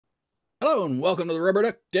Hello and welcome to the Rubber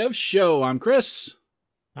Duck Dev Show. I'm Chris,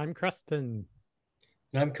 I'm Creston.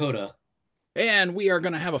 And I'm Kota. and we are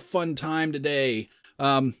going to have a fun time today.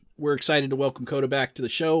 We're excited to welcome Kota back to the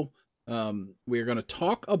show. We're going to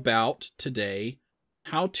talk about today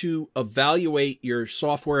how to evaluate your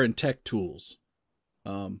software and tech tools,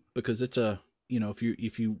 because it's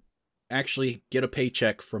if you actually get a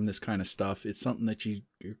paycheck from this kind of stuff, it's something that you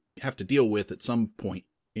have to deal with at some point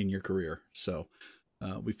in your career. So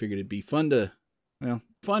we figured it'd be fun to,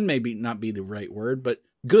 fun maybe not be the right word, but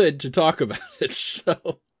good to talk about it.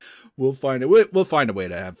 So we'll find a way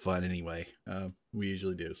to have fun anyway. We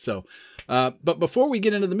usually do. So, but before we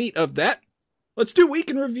get into the meat of that, let's do week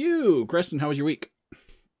in review. Creston, how was your week?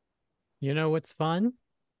 You know what's fun?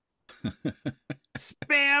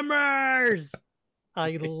 Spammers!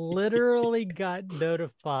 I literally got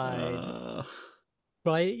notified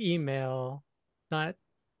by email not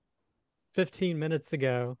 15 minutes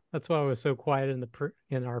ago. That's why I was so quiet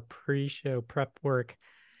in our pre-show prep work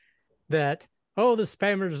that, the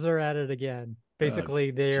spammers are at it again.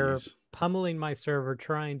 Basically, they're Geez. pummeling my server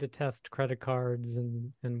trying to test credit cards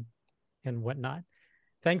and whatnot.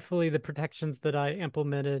 Thankfully, the protections that I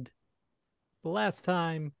implemented the last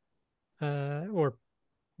time, or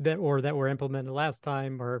that were implemented last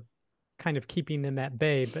time, are kind of keeping them at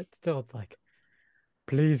bay. But still, it's like,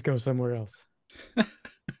 please go somewhere else.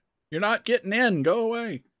 You're not getting in. Go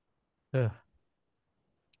away. Ugh.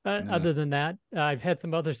 Nah. Other than that, I've had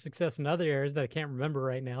some other success in other areas that I can't remember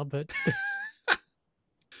right now. But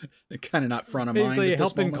They're kind of not front of mind basically at this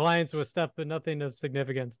helping moment. clients with stuff, but nothing of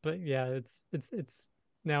significance. But yeah, it's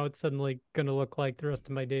now it's suddenly going to look like the rest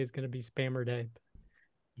of my day is going to be spammer day.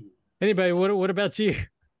 Anybody, what about you?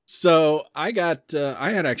 So I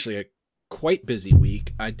had actually a quite busy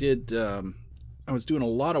week. I was doing a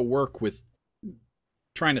lot of work with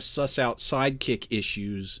trying to suss out Sidekick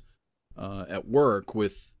issues at work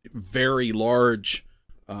with very large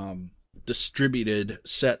distributed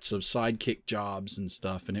sets of Sidekick jobs and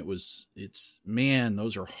stuff. And man,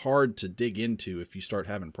 those are hard to dig into if you start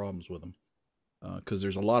having problems with them. Because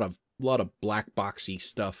there's a lot of black boxy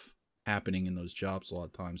stuff happening in those jobs a lot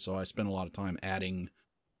of times. So I spent a lot of time adding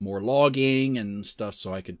more logging and stuff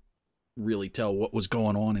so I could really tell what was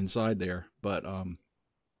going on inside there. But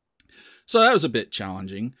so that was a bit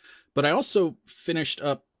challenging. But I also finished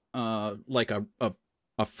up like a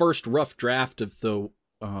first rough draft of the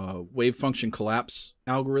wave function collapse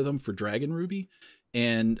algorithm for Dragon Ruby.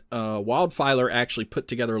 And Wildfiler actually put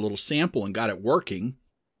together a little sample and got it working,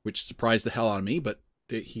 which surprised the hell out of me. But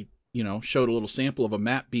he, showed a little sample of a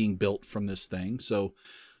map being built from this thing. So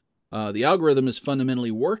the algorithm is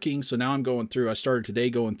fundamentally working. So now I started today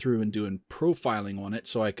going through and doing profiling on it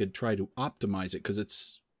so I could try to optimize it because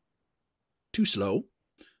it's too slow.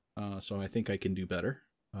 So I think I can do better.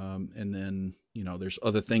 And then, there's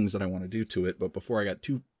other things that I want to do to it. But before I got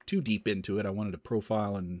too deep into it, I wanted to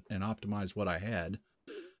profile and optimize what I had.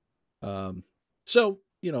 So,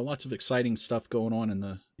 lots of exciting stuff going on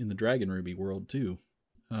in the Dragon Ruby world too.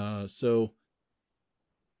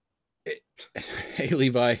 Hey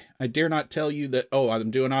Levi, I dare not tell you that, I'm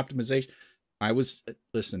doing optimization.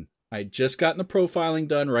 Listen, I just gotten the profiling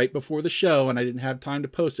done right before the show and I didn't have time to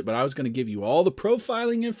post it, but I was going to give you all the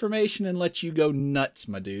profiling information and let you go nuts,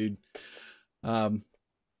 my dude.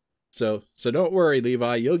 So don't worry,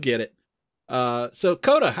 Levi, you'll get it. So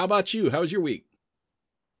Kota, how about you? How was your week?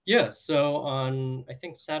 Yeah, so on, I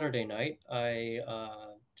think Saturday night, I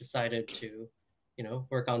decided to,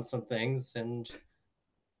 work on some things and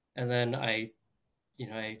then what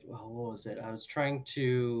was it? I was trying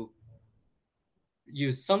to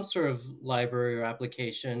use some sort of library or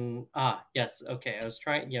application. Yes, okay. I was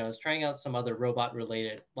trying out some other robot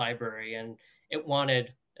related library and it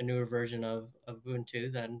wanted a newer version of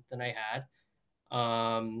Ubuntu than I had.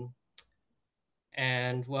 Um,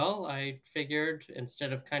 And well, I figured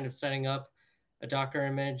instead of kind of setting up a Docker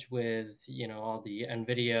image with, all the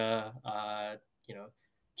NVIDIA,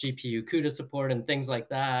 GPU CUDA support and things like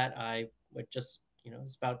that, I would just,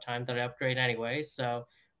 it's about time that I upgrade anyway. So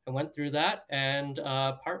I went through that and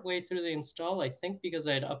partway through the install, I think because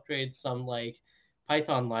I had upgraded some like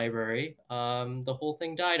Python library, the whole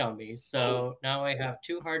thing died on me. So now I have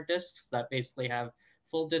two hard disks that basically have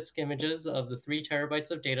full disk images of the 3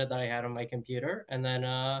 terabytes of data that I had on my computer, and then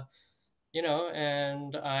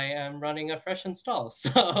and I am running a fresh install.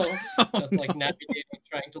 So just like navigating,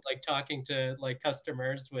 trying to like talking to like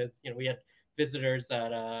customers with, we had visitors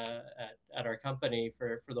at our company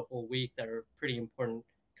for the whole week that are pretty important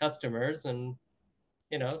customers, and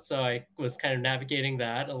so I was kind of navigating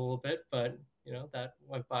that a little bit, but that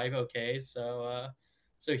went by okay. So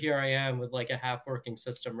So here I am with like a half working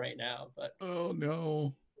system right now. But Oh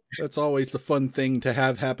no. That's always the fun thing to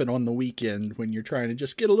have happen on the weekend when you're trying to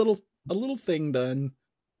just get a little thing done.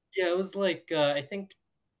 yeah, it was like I think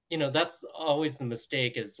that's always the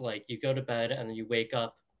mistake is like you go to bed and then you wake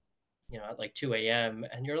up at like 2 a.m.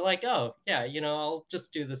 and you're like, oh yeah, I'll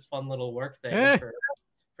just do this fun little work thing Eh, for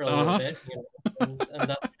a little Uh-huh. bit, and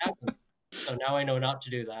that's what happens. So now I know not to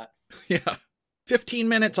do that. Yeah. 15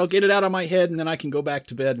 minutes, I'll get it out of my head and then I can go back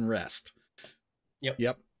to bed and rest. Yep.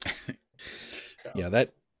 Yep. So Yeah,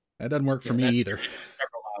 that doesn't work for me that either.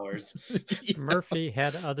 several hours. Yeah, Murphy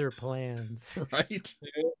had other plans. right?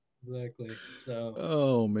 Yeah, exactly. So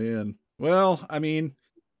Oh man. Well, I mean,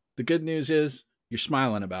 the good news is you're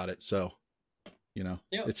smiling about it, so yeah,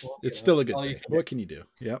 it's well, it's still a that's good all you thing. can do. What can you do?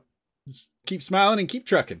 Yep. Just keep smiling and keep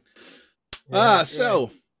trucking. Right,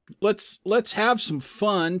 So let's have some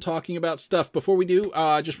fun talking about stuff. Before we do,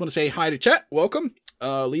 I just want to say hi to chat. Welcome.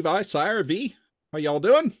 Levi, Sire, V. How y'all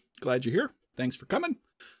doing? Glad you're here. Thanks for coming.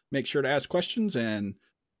 Make sure to ask questions and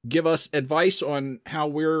give us advice on how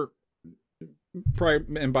we're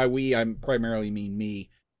and by we I primarily mean me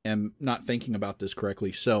am not thinking about this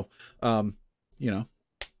correctly. So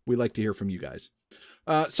we like to hear from you guys.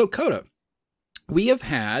 So Kota, we have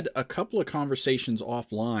had a couple of conversations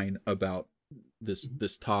offline about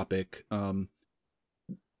this topic.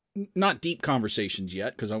 Not deep conversations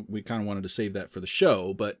yet because we kind of wanted to save that for the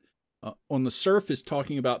show, but on the surface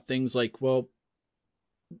talking about things like, well,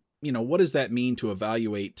 what does that mean to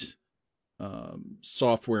evaluate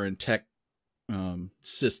software and tech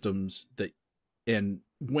systems, and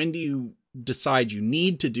when do you decide you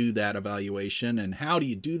need to do that evaluation, and how do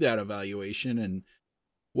you do that evaluation, and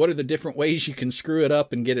what are the different ways you can screw it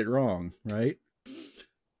up and get it wrong, right?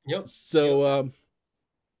 Yep. So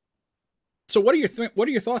so what are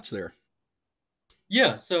your thoughts there?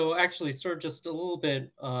 Yeah, so actually sort of just a little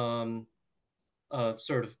bit of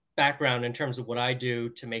sort of background in terms of what I do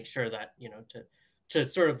to make sure that, to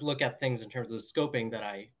sort of look at things in terms of the scoping that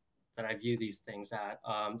I view these things at.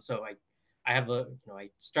 So I have I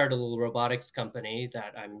started a little robotics company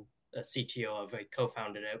that I'm a CTO of. I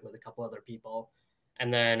co-founded it with a couple other people.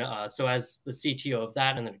 And then so as the CTO of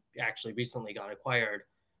that, and then actually recently got acquired,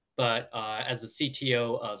 but as a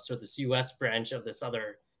CTO of sort of this US branch of this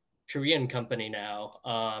other Korean company now,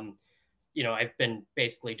 I've been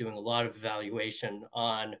basically doing a lot of evaluation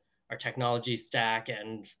on our technology stack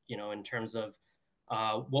and, in terms of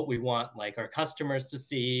what we want like our customers to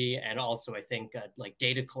see. And also I think like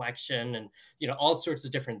data collection and, all sorts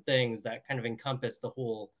of different things that kind of encompass the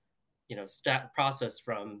whole, stat process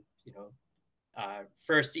from,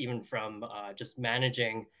 first, even from just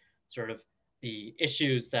managing sort of the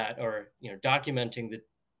issues that, or, documenting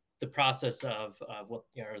the process of what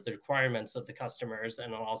the requirements of the customers,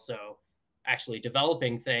 and also actually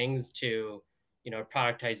developing things to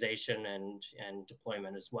productization and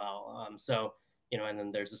deployment as well. So and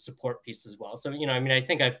then there's a support piece as well. So I mean, I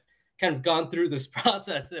think I've kind of gone through this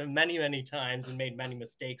process many times and made many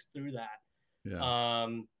mistakes through that. Yeah.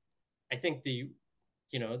 I think the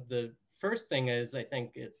first thing is, I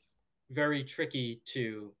think it's very tricky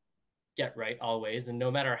to get right always, and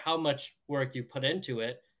no matter how much work you put into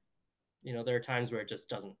it, there are times where it just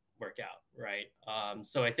doesn't work out, right?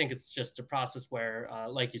 So I think it's just a process where,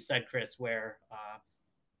 like you said, Chris, where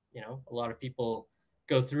a lot of people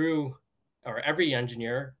go through, or every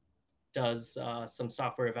engineer does some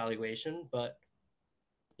software evaluation, but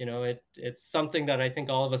it's something that I think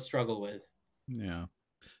all of us struggle with. Yeah.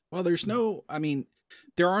 Well, I mean,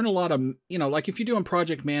 there aren't a lot of, like if you're doing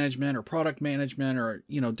project management or product management or,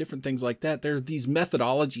 different things like that, there's these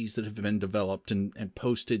methodologies that have been developed and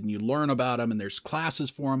posted, and you learn about them, and there's classes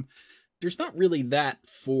for them. There's not really that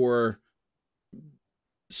for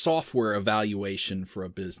software evaluation for a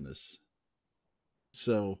business.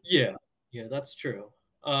 So, Yeah, that's true.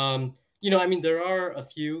 I mean, there are a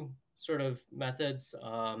few sort of methods.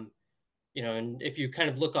 And if you kind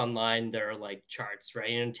of look online, there are like charts,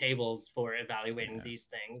 right, and tables for evaluating yeah. these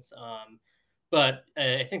things. But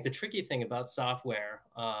I think the tricky thing about software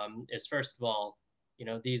is, first of all,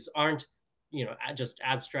 these aren't, just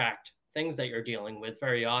abstract things that you're dealing with.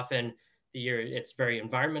 Very often, it's very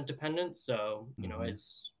environment dependent. So,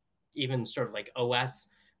 it's even sort of like OS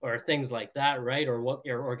or things like that, right? Or what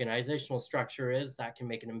your organizational structure is that can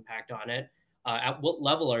make an impact on it. At what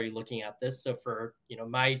level are you looking at this? So for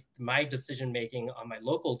my decision making on my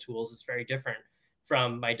local tools is very different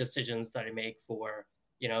from my decisions that I make for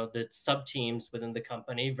the sub teams within the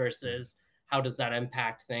company, versus how does that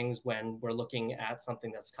impact things when we're looking at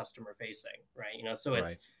something that's customer facing, right? So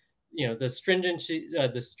it's Right.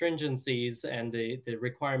 the stringencies and the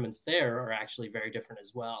requirements there are actually very different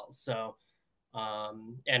as well. So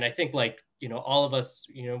and I think, like, all of us,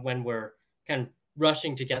 when we're kind of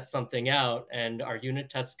rushing to get something out and our unit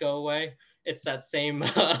tests go away, it's that same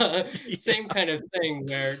same Yeah. kind of thing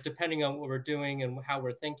where, depending on what we're doing and how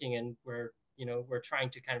we're thinking, and we're trying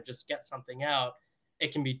to kind of just get something out,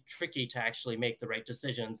 it can be tricky to actually make the right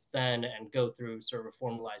decisions then and go through sort of a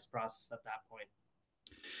formalized process at that point.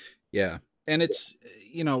 Yeah. And it's,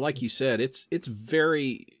 like you said, it's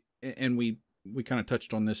very, and we kind of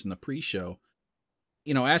touched on this in the pre-show,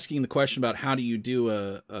 asking the question about how do you do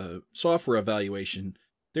a software evaluation,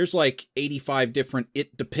 there's like 85 different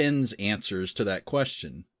it depends answers to that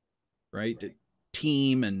question, right? Right.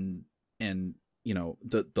 Team and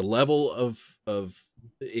the level of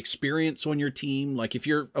experience on your team. Like if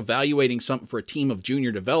you're evaluating something for a team of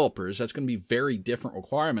junior developers, that's going to be very different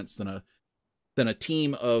requirements than a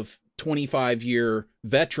team of 25-year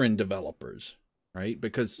veteran developers, right?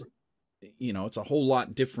 Because it's a whole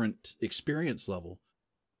lot different experience level.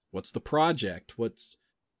 What's the project? What's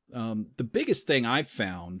the biggest thing I've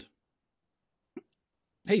found?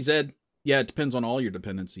 Hey, Zed. Yeah, it depends on all your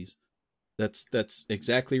dependencies. That's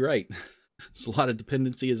exactly right. It's a lot of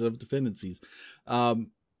dependencies of dependencies.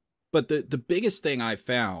 But the biggest thing I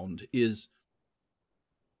found is,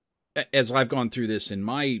 as I've gone through this in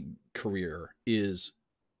my career, is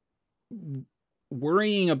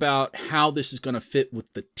worrying about how this is going to fit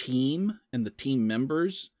with the team and the team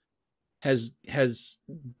members has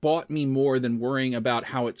bought me more than worrying about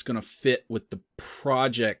how it's going to fit with the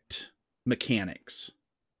project mechanics.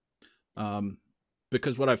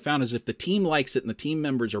 Because what I've found is if the team likes it and the team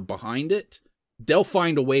members are behind it, they'll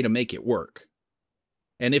find a way to make it work.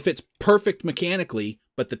 And if it's perfect mechanically,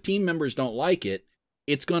 but the team members don't like it,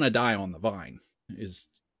 it's going to die on the vine. That's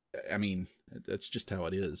just how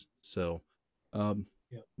it is. So, Yeah.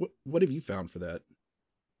 what have you found for that?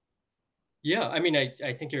 Yeah, I mean,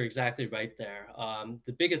 I think you're exactly right there.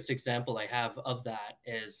 The biggest example I have of that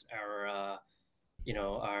is I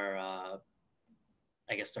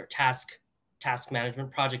guess our task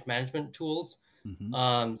management, project management tools.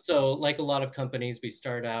 Mm-hmm. So like a lot of companies, we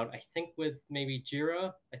start out, I think, with maybe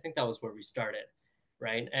Jira. I think that was where we started,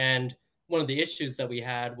 right? And one of the issues that we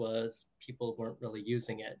had was people weren't really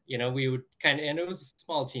using it. We would and it was a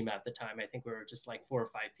small team at the time. I think we were just like 4 or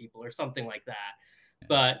 5 people or something like that.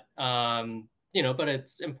 But but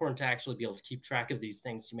it's important to actually be able to keep track of these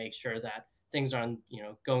things to make sure that things are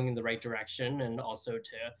going in the right direction, and also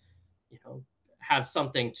to have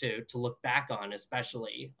something to look back on,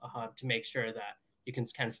 especially to make sure that you can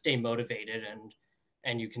kind of stay motivated,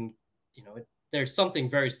 and you can there's something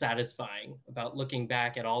very satisfying about looking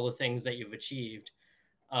back at all the things that you've achieved,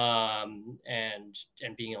 and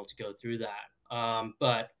being able to go through that.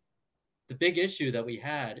 But the big issue that we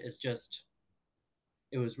had is just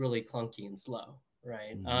it was really clunky and slow,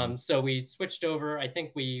 right? Mm-hmm. So we switched over. I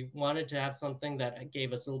think we wanted to have something that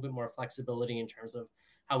gave us a little bit more flexibility in terms of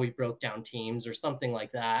how we broke down teams or something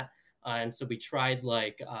like that. And so we tried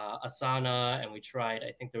like Asana, and we tried,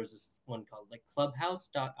 I think there was this one called like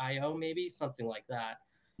Clubhouse.io, maybe something like that.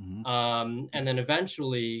 Mm-hmm. And then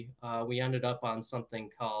eventually we ended up on something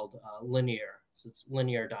called Linear. So it's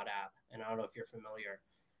linear.app. And I don't know if you're familiar.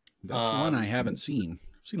 That's one I haven't seen.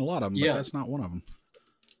 I've seen a lot of them, but Yeah. that's not one of them.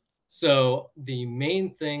 So the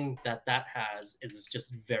main thing that has is it's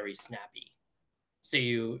just very snappy. So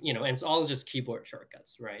and it's all just keyboard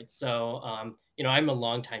shortcuts, right? So I'm a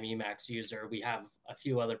longtime Emacs user. We have a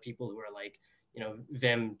few other people who are like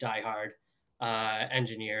Vim diehard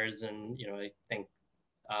engineers, and I think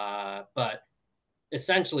but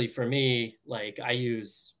essentially for me, like I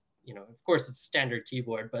use of course it's standard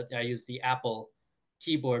keyboard, but I use the Apple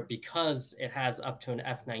keyboard because it has up to an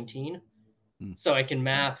F19. Mm. So I can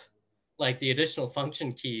map like the additional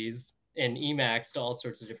function keys in Emacs to all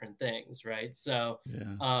sorts of different things, right? So,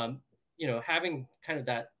 Yeah. having kind of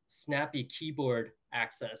that snappy keyboard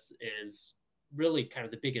access is really kind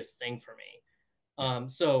of the biggest thing for me. Yeah.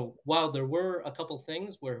 So while there were a couple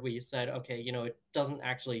things where we said, okay, it doesn't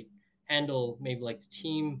actually handle maybe like the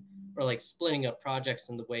team or like splitting up projects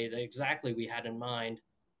in the way that exactly we had in mind,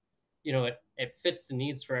 it fits the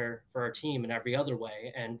needs for our team in every other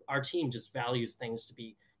way, and our team just values things to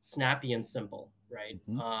be snappy and simple, right?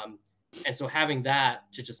 Mm-hmm. And so having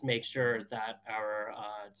that to just make sure that our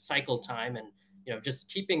cycle time and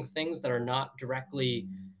just keeping things that are not directly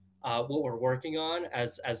what we're working on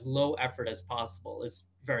as low effort as possible is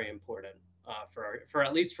very important for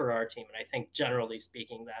at least for our team. And I think generally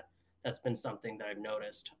speaking that's been something that I've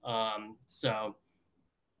noticed. So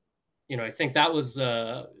I think that was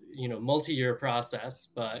a multi-year process,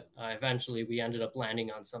 but eventually we ended up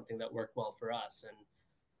landing on something that worked well for us.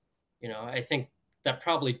 And I think that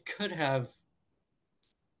probably could have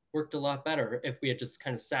worked a lot better if we had just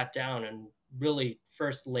kind of sat down and really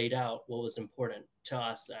first laid out what was important to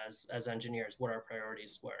us as engineers, what our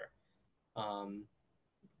priorities were.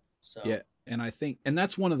 So Yeah, and I think, and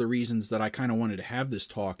that's one of the reasons that I kind of wanted to have this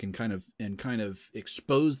talk and kind of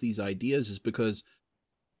expose these ideas, is because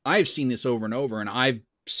I've seen this over and over, and I've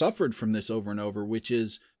suffered from this over and over, which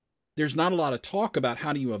is there's not a lot of talk about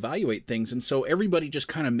how do you evaluate things, and so everybody just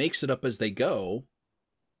kind of makes it up as they go,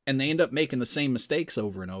 and they end up making the same mistakes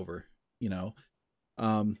over and over, you know.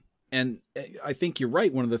 And I think you're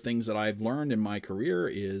right. One of the things that I've learned in my career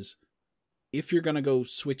is if you're going to go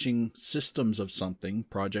switching systems of something,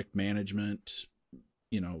 project management,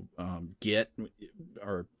 Git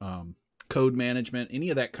or code management, any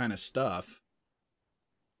of that kind of stuff,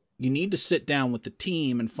 you need to sit down with the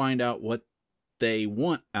team and find out what they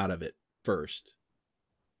want out of it first.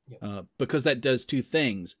 Yep. Because that does two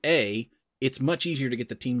things. A, it's much easier to get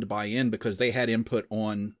the team to buy in because they had input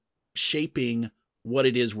on shaping what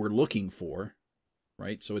it is we're looking for,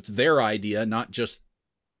 right? So it's their idea, not just,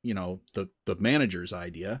 the manager's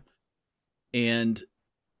idea. And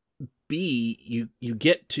B, you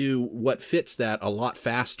get to what fits that a lot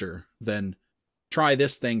faster than try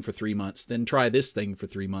this thing for 3 months, then try this thing for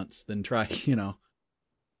 3 months, then try,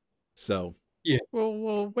 So. Yeah.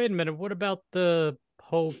 Well, wait a minute. What about the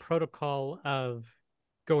whole protocol of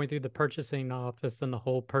going through the purchasing office and the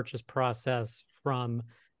whole purchase process from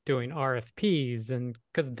doing RFPs? And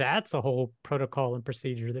because that's a whole protocol and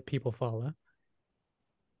procedure that people follow.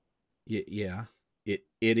 Yeah, it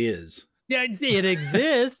is. Yeah, it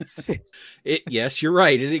exists. Yes, you're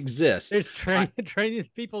right. It exists. There's training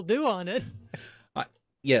people do on it.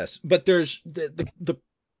 Yes, but there's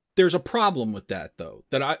there's a problem with that, though.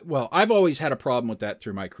 I've always had a problem with that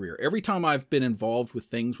through my career. Every time I've been involved with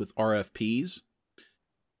things with RFPs,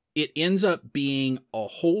 it ends up being a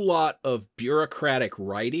whole lot of bureaucratic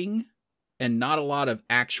writing and not a lot of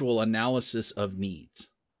actual analysis of needs.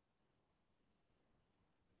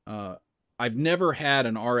 I've never had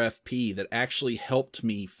an RFP that actually helped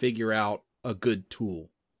me figure out a good tool.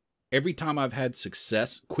 Every time I've had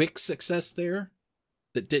quick success there,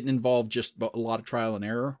 that didn't involve just a lot of trial and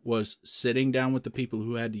error, was sitting down with the people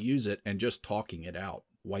who had to use it and just talking it out,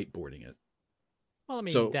 whiteboarding it. Well, I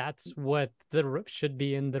mean, that's what should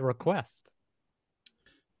be in the request.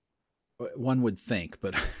 One would think,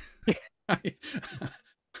 but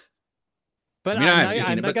But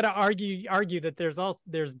I'm not going to argue that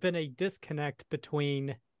there's been a disconnect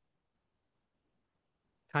between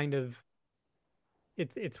kind of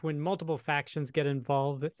it's when multiple factions get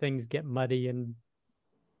involved that things get muddy and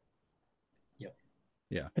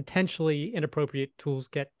potentially inappropriate tools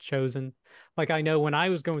get chosen. Like I know when I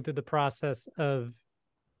was going through the process of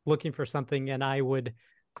looking for something and I would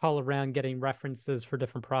call around getting references for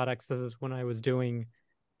different products. This is when I was doing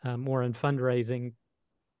more in fundraising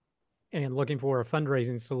and looking for a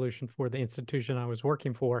fundraising solution for the institution I was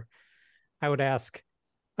working for. I would ask,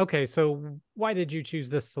 okay, so why did you choose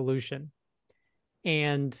this solution?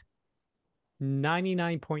 And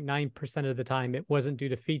 99.9% of the time, it wasn't due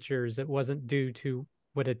to features. It wasn't due to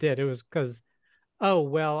what it did. It was because, oh,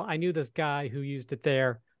 well, I knew this guy who used it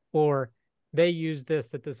there, or they used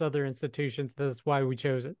this at this other institution, so that's why we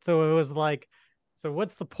chose it. So it was like, so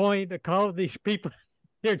what's the point of calling these people?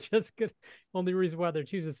 They're just good. Only reason why they're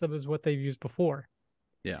choosing some is what they've used before.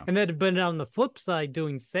 Yeah. And then had been on the flip side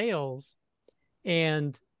doing sales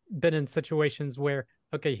and been in situations where,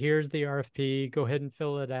 okay, here's the RFP, go ahead and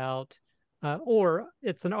fill it out. Or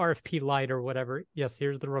it's an RFP light or whatever. Yes,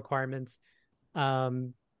 here's the requirements.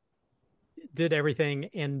 Did everything.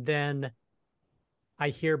 And then I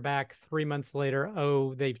hear back 3 months later,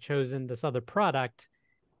 oh, they've chosen this other product.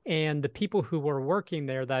 And the people who were working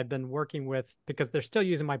there that I've been working with, because they're still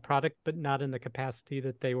using my product, but not in the capacity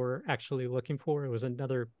that they were actually looking for. It was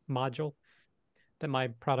another module that my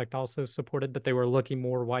product also supported, but they were looking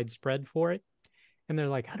more widespread for it. And they're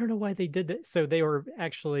like, I don't know why they did that. So they were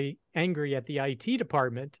actually angry at the IT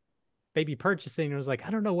department, maybe purchasing. And was like, I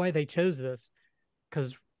don't know why they chose this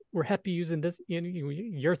because we're happy using this,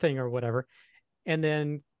 your thing or whatever. And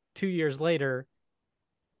then 2 years later,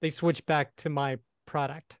 they switched back to my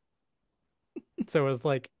product. So it was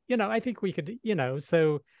like, I think we could,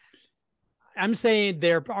 so I'm saying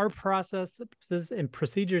there are processes and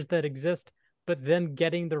procedures that exist, but then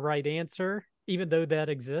getting the right answer, even though that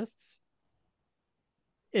exists,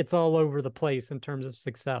 it's all over the place in terms of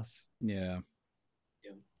success. Yeah.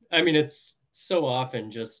 I mean, it's so often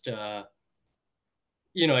just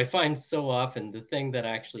I find so often the thing that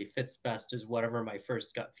actually fits best is whatever my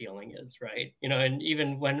first gut feeling is, right? And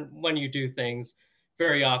even when you do things,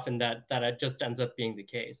 very often that it just ends up being the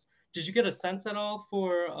case. Did you get a sense at all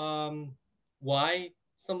for why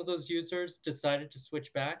some of those users decided to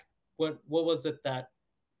switch back? What was it that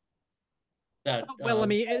Well, I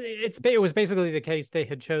mean, it was basically the case they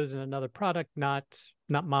had chosen another product, not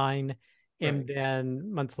mine, and right?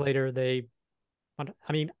 then months later they.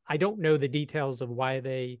 I mean, I don't know the details of why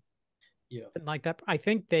they Yeah, didn't like that. I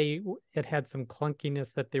think it had some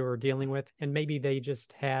clunkiness that they were dealing with, and maybe they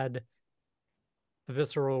just had a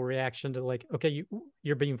visceral reaction to like, okay,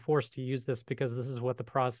 you're being forced to use this because this is what the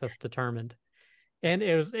process determined. And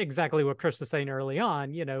it was exactly what Chris was saying early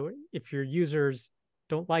on. If your users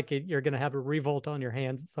don't like it, you're going to have a revolt on your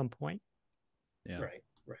hands at some point. Yeah. right,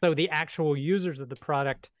 right. So the actual users of the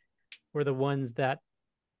product were the ones that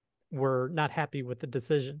were not happy with the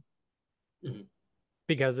decision Mhm.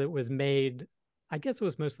 because it was made, I guess it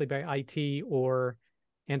was mostly by IT or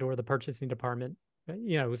the purchasing department,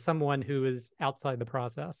 someone who is outside the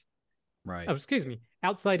process. Right. Oh, excuse me,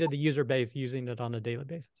 outside of the user base using it on a daily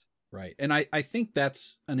basis. Right. And I think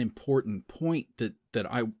that's an important point that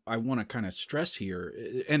I want to kind of stress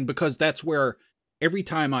here. And because that's where every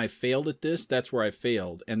time I failed at this, that's where I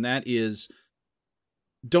failed. And that is,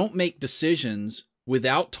 don't make decisions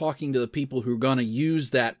without talking to the people who are going to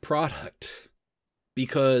use that product.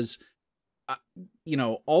 Because,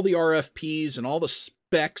 all the RFPs and all the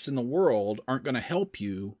specs in the world aren't going to help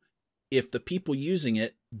you if the people using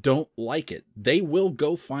it don't like it. They will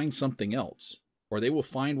go find something else, or they will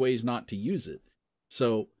find ways not to use it.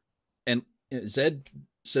 So, and Zed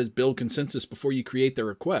says build consensus before you create the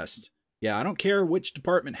request. Yeah, I don't care which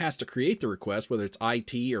department has to create the request, whether it's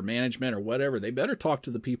IT or management or whatever. They better talk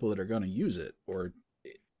to the people that are going to use it, or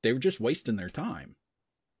they're just wasting their time.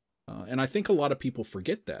 And I think a lot of people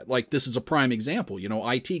forget that. Like, this is a prime example.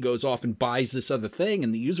 IT goes off and buys this other thing,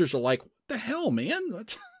 and the users are like, what the hell, man?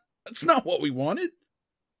 That's not what we wanted.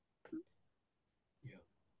 Yeah.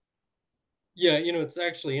 Yeah, it's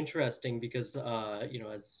actually interesting because,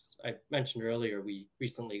 as I mentioned earlier, we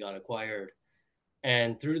recently got acquired.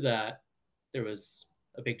 And through that, there was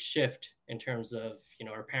a big shift in terms of,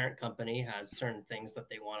 our parent company has certain things that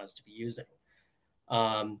they want us to be using.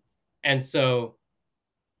 Um, and so,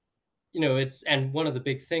 and one of the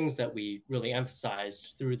big things that we really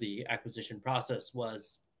emphasized through the acquisition process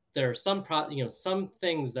was there are some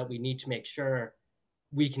things that we need to make sure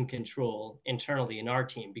we can control internally in our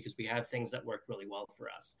team because we have things that work really well for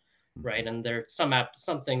us, right? And there are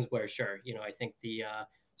some things where sure, I think the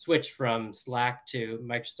switch from Slack to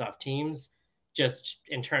Microsoft Teams, just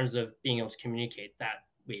in terms of being able to communicate that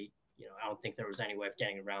I don't think there was any way of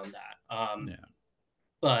getting around that. Yeah.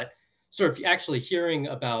 But sort of actually hearing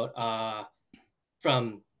about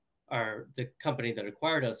from the company that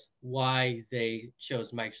acquired us why they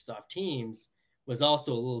chose Microsoft Teams was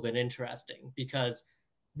also a little bit interesting because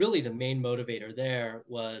really the main motivator there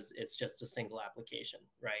was it's just a single application,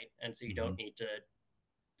 right? And so you don't need to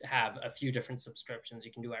have a few different subscriptions.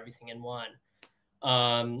 You can do everything in one.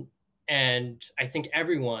 Um, and I think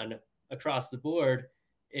everyone across the board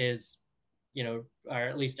is, or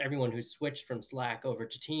at least everyone who switched from Slack over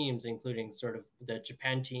to Teams, including sort of the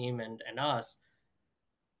Japan team and us,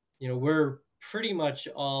 we're pretty much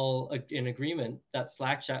all in agreement that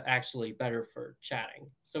Slack's actually better for chatting.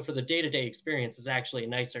 So for the day-to-day experience is actually a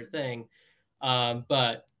nicer thing.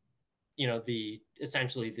 But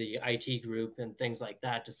essentially the IT group and things like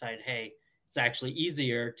that decided, hey, it's actually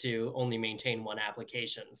easier to only maintain one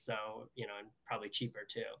application. So, and probably cheaper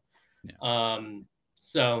too. Yeah.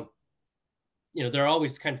 So, there are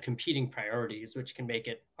always kind of competing priorities, which can make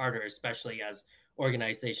it harder, especially as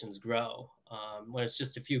organizations grow. When it's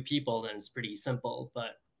just a few people, then it's pretty simple.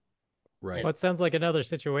 But Right. Well, it sounds like another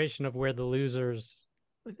situation of where the losers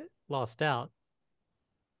lost out,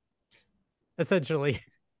 essentially.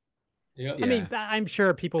 yeah, I mean, I'm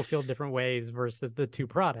sure people feel different ways versus the two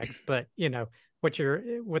products, but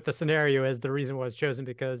what the scenario is, the reason was chosen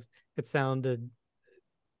because it sounded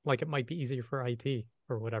like it might be easier for IT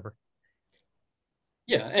or whatever.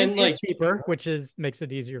 yeah, And and like cheaper, which makes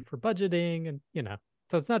it easier for budgeting and.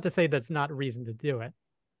 So it's not to say that's not a reason to do it.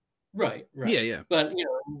 right. Yeah. But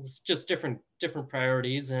it's just different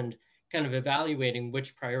priorities, and kind of evaluating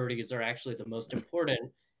which priorities are actually the most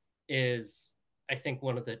important is, I think,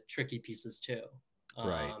 one of the tricky pieces too.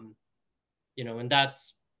 Right. And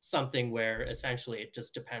that's something where essentially it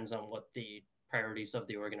just depends on what the priorities of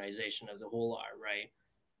the organization as a whole are,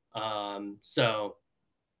 right? So,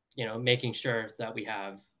 making sure that we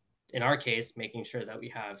have, in our case, making sure that we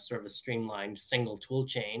have sort of a streamlined single tool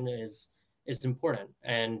chain is is important.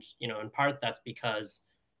 And, in part that's because,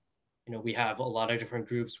 we have a lot of different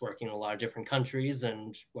groups working in a lot of different countries,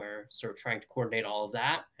 and we're sort of trying to coordinate all of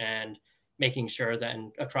that and making sure that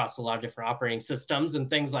across a lot of different operating systems and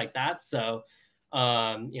things like that. So,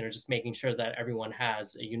 just making sure that everyone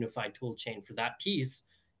has a unified tool chain for that piece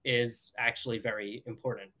is actually very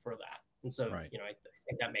important for that. And so, Right. I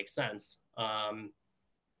think that makes sense. Well,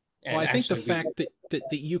 And I think the actually, fact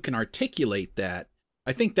that you can articulate that,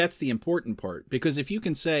 I think that's the important part. Because if you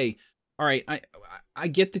can say, all right, I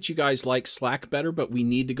get that you guys like Slack better, but we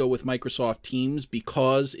need to go with Microsoft Teams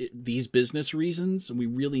because these business reasons, and we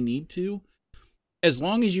really need to. As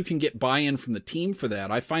long as you can get buy-in from the team for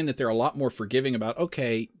that, I find that they're a lot more forgiving about,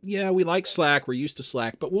 okay, yeah, we like Slack, we're used to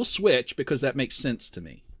Slack, but we'll switch because that makes sense to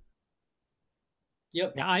me.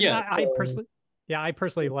 yep, Yeah, yeah. I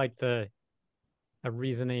personally like the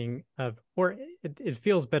reasoning of, or it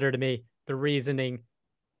feels better to me, the reasoning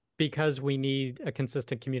because we need a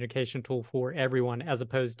consistent communication tool for everyone, as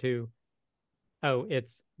opposed to, oh,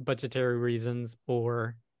 it's budgetary reasons,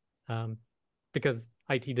 or because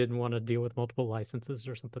IT didn't want to deal with multiple licenses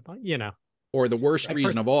or something like, Or the worst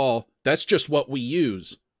reason of all, that's just what we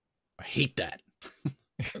use. I hate that.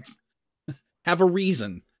 Have a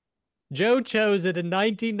reason. Joe chose it in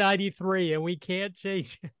 1993 and we can't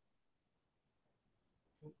change it.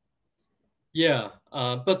 Yeah,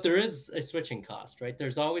 but there is a switching cost, right?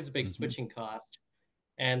 There's always a big switching cost.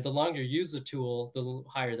 And the longer you use a tool, the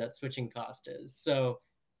higher that switching cost is. So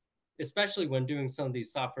especially when doing some of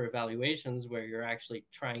these software evaluations where you're actually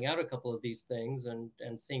trying out a couple of these things and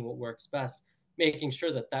seeing what works best, making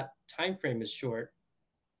sure that that time frame is short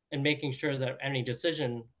and making sure that any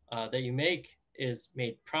decision that you make is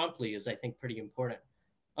made promptly is, I think, pretty important.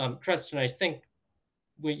 Preston, I think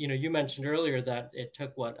you mentioned earlier that it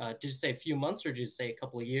took did you say a few months, or did you say a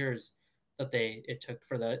couple of years that it took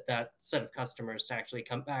for that set of customers to actually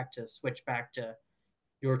come back to switch back to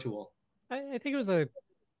your tool? I think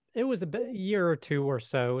it was a year or two or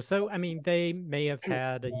so. So, I mean, they may have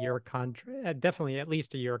had a year contract, definitely at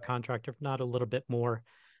least a year contract, if not a little bit more.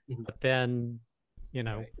 But then,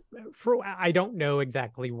 Right. I don't know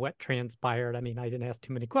exactly what transpired. I mean, I didn't ask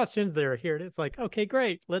too many questions. They're here. It's like, okay,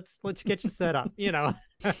 great. Let's get you set up. I'm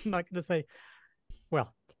not going to say,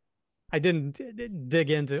 well, I didn't dig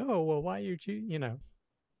into, oh, well, why are you,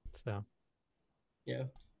 so. Yeah.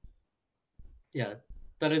 Yeah.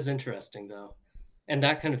 That is interesting, though. And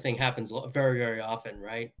that kind of thing happens very, very often,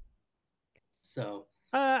 right? So,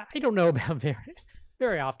 I don't know about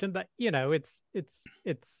very often, but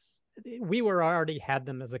we were already had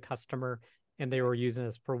them as a customer and they were using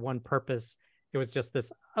us for one purpose. It was just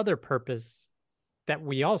this other purpose that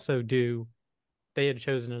we also do. They had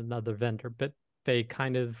chosen another vendor, but they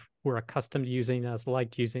kind of were accustomed to using us,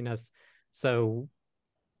 liked using us. So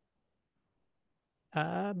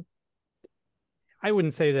uh, I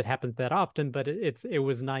wouldn't say that happens that often, but it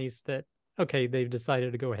was nice that, okay, they've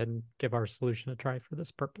decided to go ahead and give our solution a try for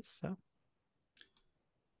this purpose. So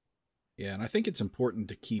yeah, and I think it's important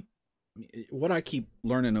to keep what I keep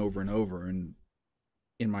learning over and over and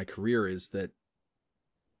in my career is that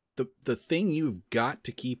the thing you've got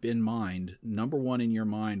to keep in mind, number one in your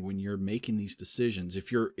mind when you're making these decisions,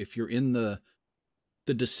 if you're in the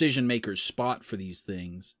decision maker's spot for these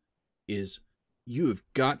things, is you have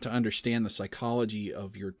got to understand the psychology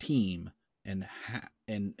of your team and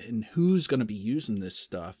and who's going to be using this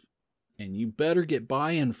stuff, and you better get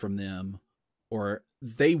buy-in from them or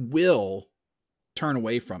they will turn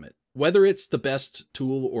away from it, whether it's the best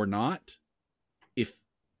tool or not. If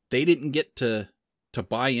they didn't get to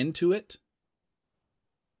buy into it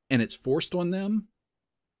and it's forced on them,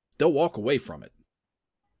 they'll walk away from it.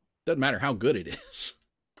 Doesn't matter how good it is,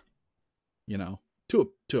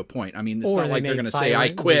 to a point. I mean, it's not like they're going to say, I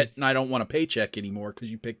quit and I don't want a paycheck anymore because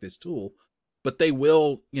you picked this tool, but they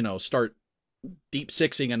will, start deep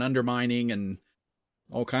sixing and undermining and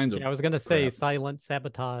all kinds of. I was going to say silent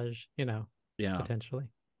sabotage, yeah, potentially.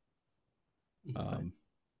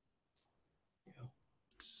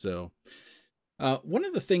 So, one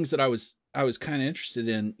of the things that I was kind of interested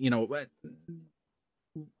in,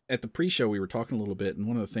 at the pre-show we were talking a little bit, and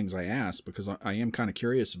one of the things I asked, because I am kind of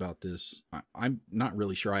curious about this, I'm not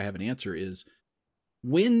really sure I have an answer, is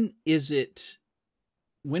when is it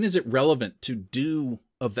relevant to do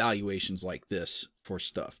evaluations like this for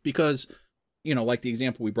stuff? Because, like the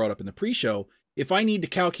example we brought up in the pre-show, if I need to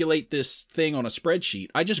calculate this thing on a spreadsheet,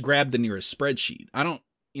 I just grab the nearest spreadsheet. I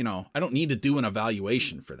don't need to do an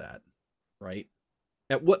evaluation for that, right?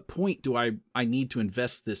 At what point do I need to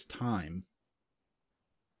invest this time?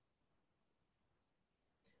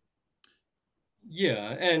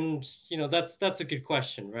 Yeah, and that's a good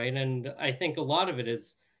question, right? And I think a lot of it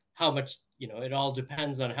is how much, it all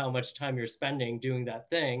depends on how much time you're spending doing that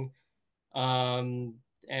thing. Um,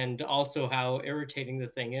 and also how irritating the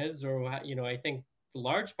thing is, or I think the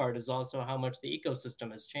large part is also how much the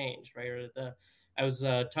ecosystem has changed, right? Or I was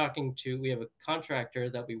talking to, we have a contractor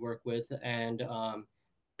that we work with, and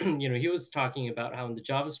he was talking about how in the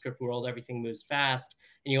JavaScript world everything moves fast,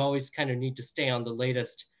 and you always kind of need to stay on the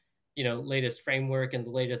latest framework and the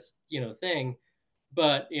latest thing.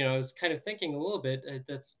 But I was kind of thinking a little bit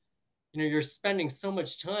that's you're spending so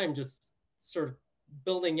much time just sort of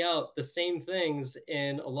building out the same things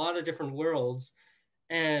in a lot of different worlds,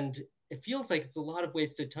 and it feels like it's a lot of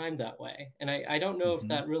wasted time that way. And I don't know if Mm-hmm.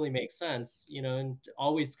 that really makes sense, and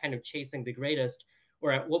always kind of chasing the greatest,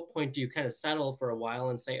 or at what point do you kind of settle for a while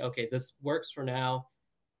and say, okay, this works for now,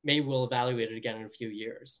 maybe we'll evaluate it again in a few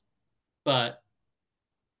years. But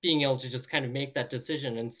being able to just kind of make that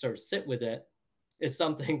decision and sort of sit with it is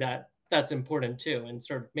something that's important too, and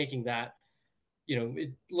sort of making that,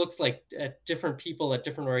 it looks like different people at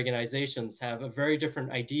different organizations have a very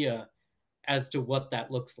different idea as to what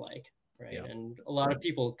that looks like, right? Yeah. And a lot of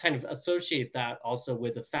people kind of associate that also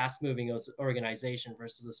with a fast moving organization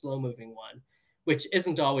versus a slow moving one, which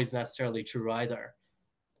isn't always necessarily true either.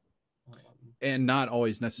 And not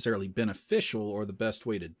always necessarily beneficial or the best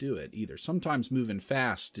way to do it either. Sometimes moving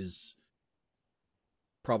fast is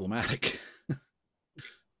problematic.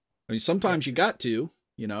 I mean, sometimes you got to,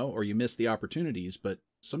 or you miss the opportunities, but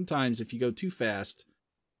sometimes if you go too fast,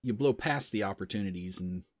 you blow past the opportunities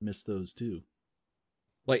and miss those too.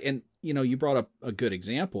 Like, and you brought up a good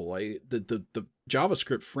example, like the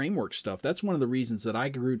JavaScript framework stuff. That's one of the reasons that I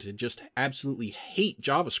grew to just absolutely hate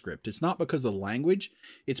JavaScript. It's not because of the language,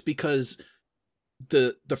 it's because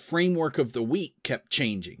the framework of the week kept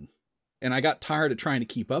changing, and I got tired of trying to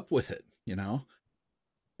keep up with it,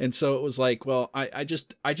 And so it was like, well, I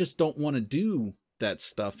just don't want to do that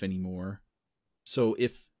stuff anymore. So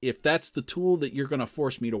if that's the tool that you're going to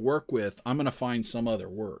force me to work with, I'm going to find some other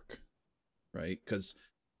work, right? Because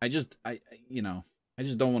I just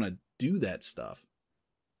don't want to do that stuff.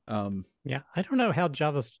 Yeah, I don't know how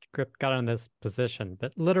JavaScript got in this position,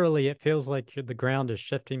 but literally it feels like the ground is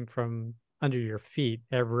shifting from under your feet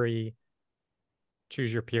every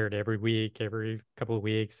choose your period, every week, every couple of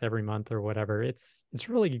weeks, every month or whatever. It's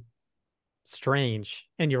really strange.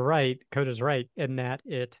 And you're right, Kota's right in that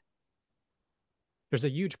there's a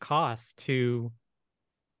huge cost to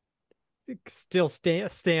still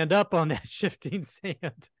stand up on that shifting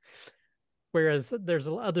sand. Whereas there's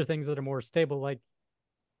other things that are more stable, like,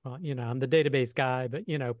 well, I'm the database guy, but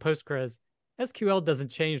Postgres, SQL doesn't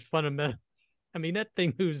change fundamentally. I mean, that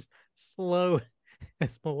thing moves slow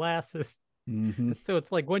as molasses. Mm-hmm. So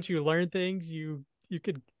it's like once you learn things, you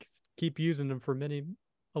could keep using them for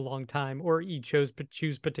a long time, or you choose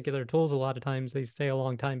particular tools. A lot of times they stay a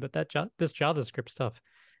long time, but this JavaScript stuff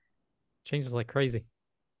changes like crazy.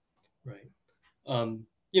 Right.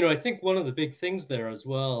 I think one of the big things there as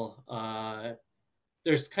well,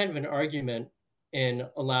 there's kind of an argument in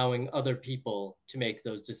allowing other people to make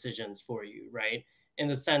those decisions for you, right? In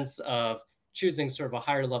the sense of choosing sort of a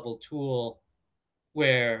higher level tool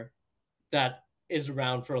where that is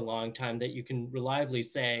around for a long time, that you can reliably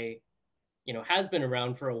say, has been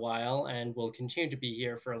around for a while and will continue to be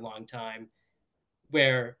here for a long time,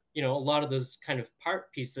 where, a lot of those kind of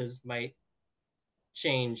part pieces might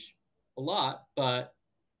change a lot, but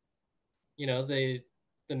the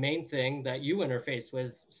main thing that you interface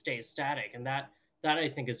with stays static, and that I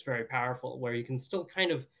think is very powerful, where you can still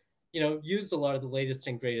kind of use a lot of the latest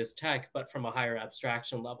and greatest tech, but from a higher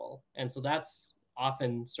abstraction level. And so that's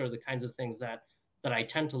often sort of the kinds of things that I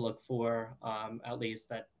tend to look for, at least,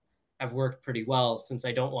 that have worked pretty well, since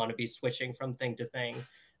I don't want to be switching from thing to thing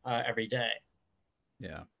every day.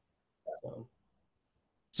 Yeah. So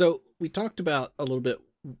So we talked about a little bit,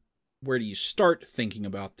 where do you start thinking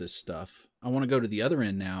about this stuff? I want to go to the other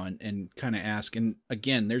end now and kind of ask, and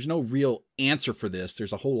again, there's no real answer for this.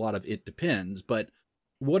 There's a whole lot of it depends, but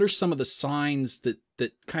what are some of the signs that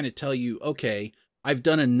kind of tell you, okay, I've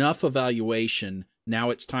done enough evaluation, now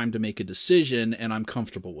it's time to make a decision and I'm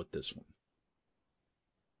comfortable with this one?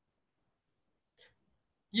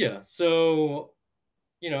 yeah, so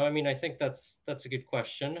I mean, I think that's a good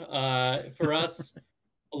question. For us,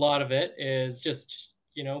 a lot of it is just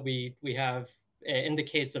we have, in the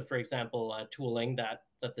case of, for example, tooling that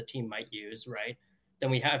the team might use, right? Then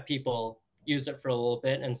we have people use it for a little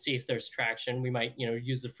bit and see if there's traction. We might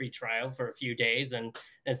use the free trial for a few days and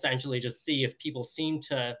essentially just see if people seem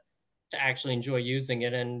to to actually enjoy using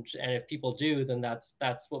it, and if people do, then that's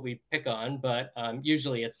what we pick on. But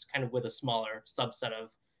usually it's kind of with a smaller subset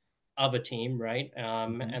of a team, right?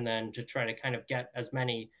 Hmm. And then to try to kind of get as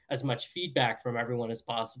much feedback from everyone as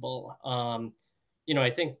possible. I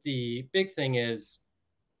think the big thing is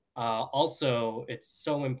also it's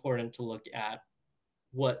so important to look at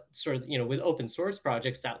what sort of, with open source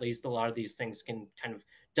projects, at least a lot of these things can kind of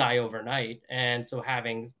die overnight. And so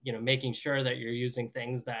having, making sure that you're using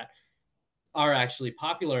things that are actually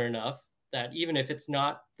popular enough that even if it's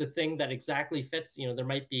not the thing that exactly fits, there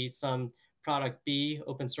might be some product B,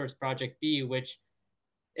 open source project B, which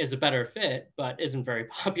is a better fit but isn't very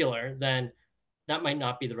popular, then that might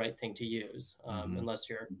not be the right thing to use, Hmm. unless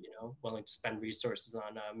you're, willing to spend resources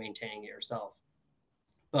on maintaining it yourself.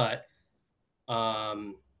 But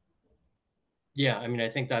um, yeah, I mean, I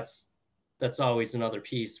think that's always another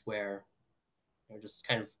piece where, just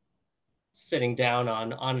kind of sitting down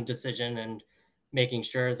on a decision and making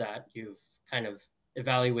sure that you've kind of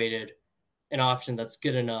evaluated an option that's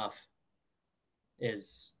good enough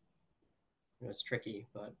is, it's tricky.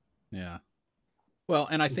 But Yeah. Well,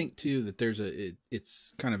 and I think too that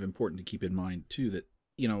it's kind of important to keep in mind too that,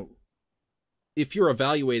 you know, if you're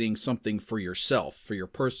evaluating something for yourself, for your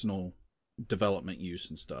personal development use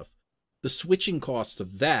and stuff, the switching costs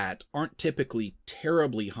of that aren't typically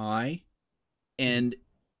terribly high. And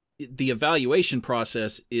the evaluation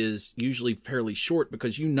process is usually fairly short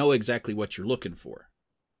because you know exactly what you're looking for.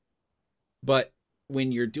 But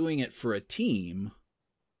when you're doing it for a team,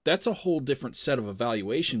 that's a whole different set of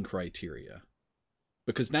evaluation criteria,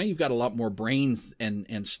 because now you've got a lot more brains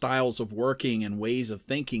and styles of working and ways of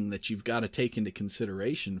thinking that you've got to take into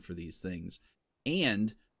consideration for these things.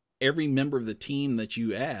 And every member of the team that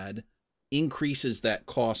you add increases that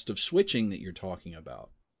cost of switching that you're talking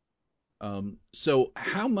about. So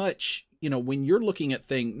how much, when you're looking at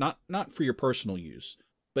things, not for your personal use,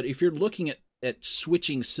 but if you're looking at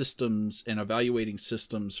switching systems and evaluating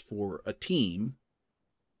systems for a team,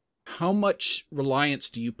 how much reliance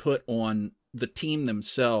do you put on the team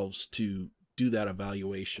themselves to do that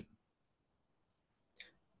evaluation?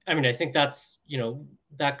 I mean, I think that's,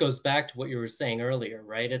 that goes back to what you were saying earlier,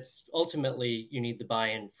 right? It's ultimately you need the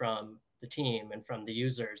buy-in from the team and from the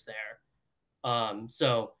users there.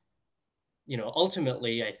 So,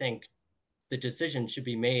 ultimately, I think the decision should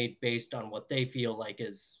be made based on what they feel like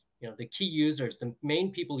is, the key users, the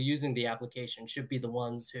main people using the application should be the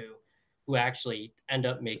ones who actually end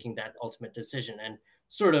up making that ultimate decision. And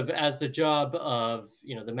sort of as the job of,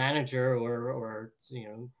 the manager or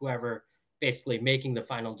whoever basically making the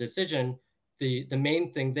final decision, the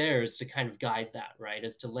main thing there is to kind of guide that, right?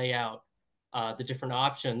 Is to lay out the different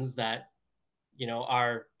options that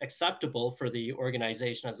are acceptable for the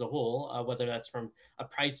organization as a whole, whether that's from a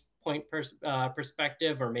price point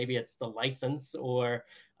perspective, or maybe it's the license, or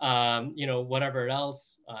whatever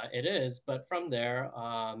else it is. But from there,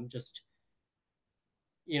 just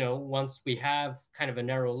once we have kind of a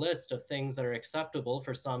narrow list of things that are acceptable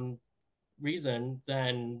for some reason,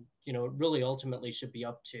 then it really ultimately should be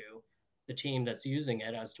up to the team that's using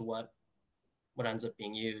it as to what ends up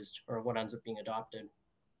being used or what ends up being adopted.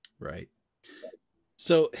 Right.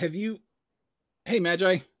 So hey,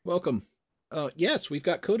 Magi, welcome. Yes, we've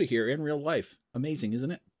got Kota here in real life. Amazing,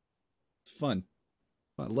 isn't it? It's fun.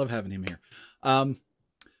 I love having him here. Um,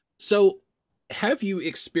 so have you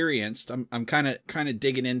experienced, I'm kind of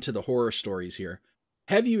digging into the horror stories here.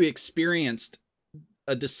 Have you experienced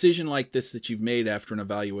a decision like this that you've made after an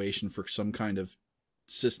evaluation for some kind of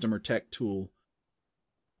system or tech tool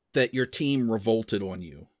that your team revolted on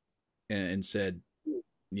you and said,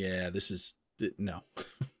 yeah, this is no.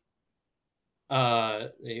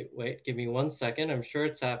 Wait, give me 1 second. I'm sure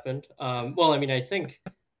it's happened. Well, I mean, I think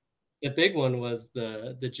the big one was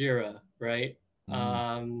the Jira, right?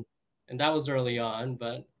 Mm, And that was early on,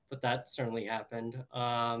 but that certainly happened.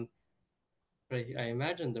 But I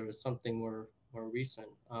imagine there was something more recent.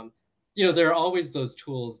 There are always those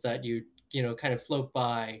tools that you kind of float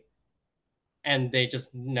by and they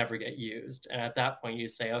just never get used. And at that point, you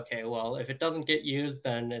say, okay, well, if it doesn't get used,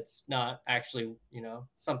 then it's not actually,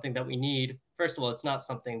 something that we need. First of all, it's not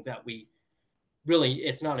something that we really,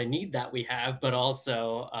 it's not a need that we have, but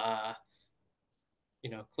also,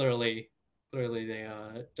 clearly they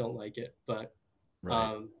don't like it. But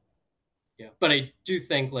right. um, yeah, but I do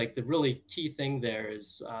think like the really key thing there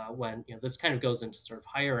is when, this kind of goes into sort of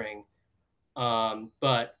hiring,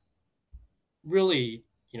 but really,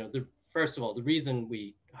 the first of all, the reason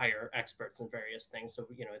we hire experts in various things. So,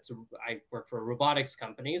 I work for a robotics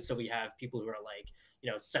company, so we have people who are like,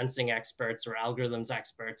 sensing experts or algorithms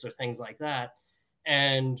experts or things like that.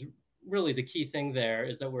 And really, the key thing there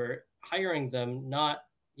is that we're hiring them not,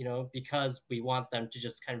 because we want them to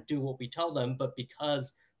just kind of do what we tell them, but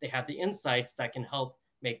because they have the insights that can help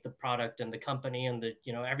make the product and the company and the,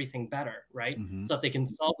 everything better, right? Mm-hmm. So if they can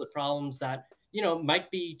solve the problems that, might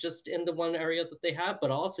be just in the one area that they have, but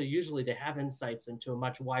also usually they have insights into a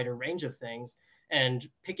much wider range of things. And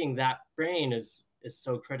picking that brain is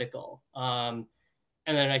so critical. And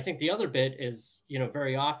then I think the other bit is,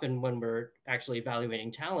 very often when we're actually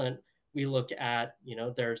evaluating talent, we look at,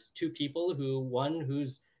 there's two people one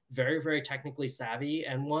who's very, very technically savvy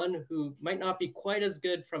and one who might not be quite as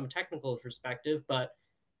good from a technical perspective, but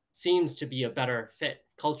seems to be a better fit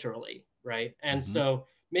culturally, right? And Mm-hmm. so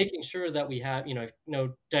making sure that we have,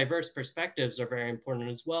 diverse perspectives are very important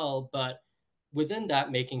as well. But within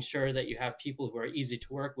that, making sure that you have people who are easy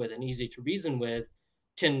to work with and easy to reason with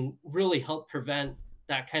can really help prevent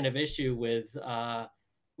that kind of issue with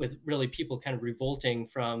really people kind of revolting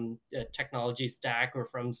from a technology stack or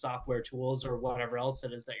from software tools or whatever else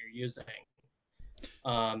it is that you're using.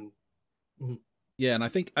 Um, Yeah, and I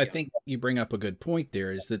think you bring up a good point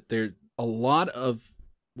there, is that there's a lot of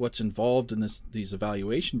what's involved in these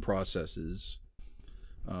evaluation processes.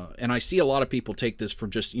 And I see a lot of people take this from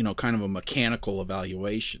just, kind of a mechanical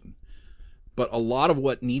evaluation. But a lot of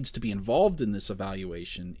what needs to be involved in this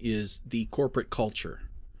evaluation is the corporate culture.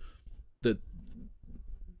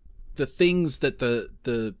 The things that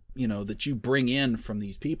that you bring in from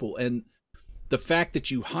these people, and the fact that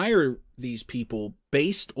you hire these people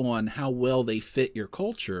based on how well they fit your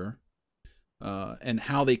culture, and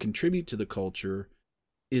how they contribute to the culture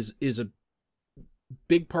is a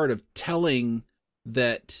big part of telling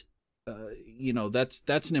that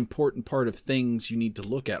that's an important part of things you need to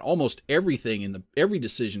look at. Almost everything every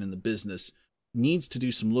decision in the business needs to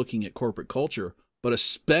do some looking at corporate culture, but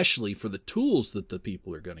especially for the tools that the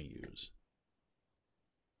people are going to use.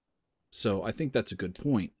 So I think that's a good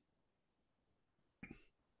point.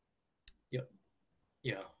 Yep.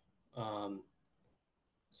 Yeah.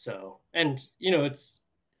 So, and it's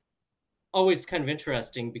always kind of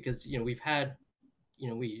interesting because we've had,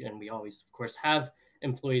 we always of course have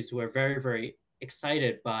employees who are very, very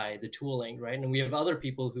excited by the tooling, right? And we have other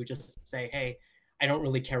people who just say, hey, I don't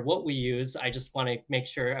really care what we use, I just want to make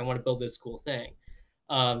sure, I want to build this cool thing.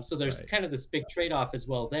 So there's Right. kind of this big trade-off as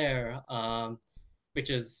well there, which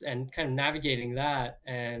is, and kind of navigating that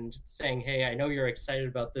and saying, hey, I know you're excited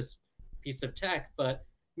about this piece of tech, but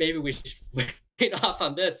maybe we should wait off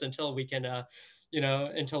on this until we can,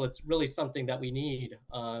 until it's really something that we need,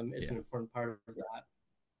 is an important part of that.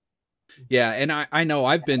 Yeah, and I know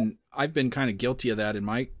I've been kind of guilty of that in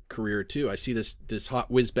my career too. I see this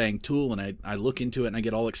hot whiz bang tool, and I look into it and I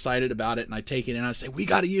get all excited about it, and I take it and I say, we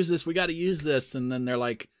got to use this, and then they're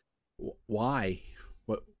like, why?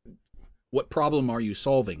 What problem are you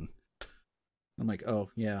solving? I'm like, oh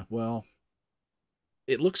yeah, well,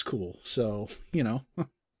 it looks cool, so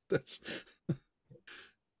that's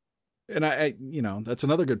and I that's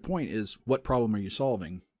another good point, is what problem are you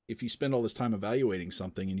solving? If you spend all this time evaluating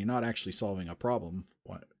something and you're not actually solving a problem,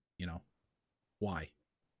 why?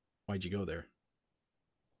 Why'd you go there?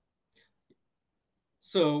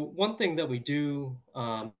 So one thing that we do,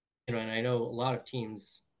 and I know a lot of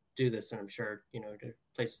teams do this, and I'm sure, the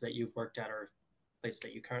places that you've worked at or place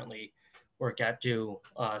that you currently work at do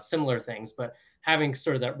similar things, but having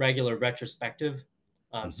sort of that regular retrospective.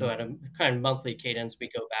 So at a kind of monthly cadence, we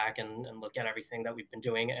go back and look at everything that we've been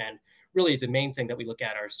doing. And really the main thing that we look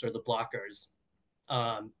at are sort of the blockers,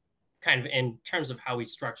 kind of in terms of how we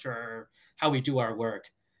structure, how we do our work.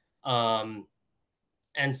 And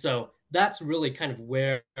so that's really kind of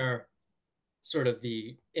where sort of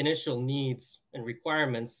the initial needs and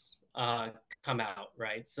requirements come out,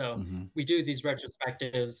 right? So we do these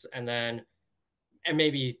retrospectives, and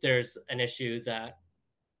maybe there's an issue that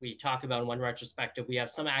we talk about in one retrospective, we have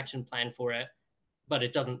some action plan for it, but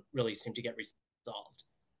it doesn't really seem to get resolved.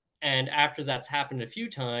 And after that's happened a few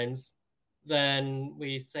times, then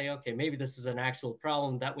we say, okay, maybe this is an actual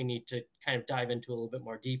problem that we need to kind of dive into a little bit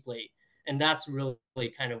more deeply. And that's really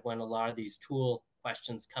kind of when a lot of these tool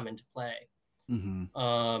questions come into play.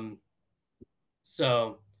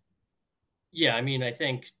 So yeah, I mean, I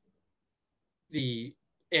think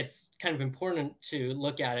it's kind of important to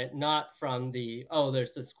look at it not from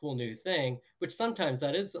there's this cool new thing, which sometimes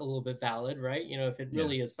that is a little bit valid, right? If it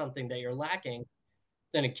really is something that you're lacking,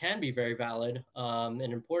 then it can be very valid, and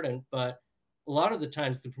important. But a lot of the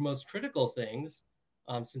times, the most critical things,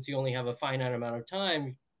 since you only have a finite amount of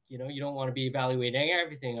time, you don't want to be evaluating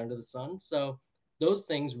everything under the sun. So those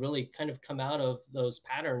things really kind of come out of those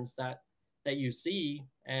patterns that you see,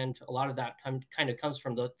 and a lot of that kind of comes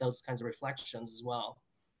from those kinds of reflections as well.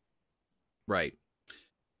 Right.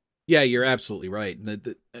 Yeah, you're absolutely right.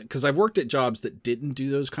 Because I've worked at jobs that didn't do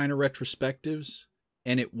those kind of retrospectives,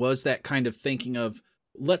 and it was that kind of thinking of,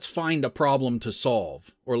 let's find a problem to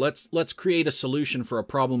solve, or let's create a solution for a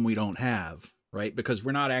problem we don't have, right? Because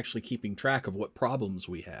we're not actually keeping track of what problems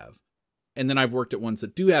we have. And then I've worked at ones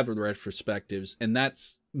that do have retrospectives, and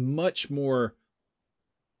that's much more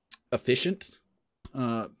efficient,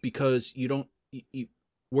 because you don't.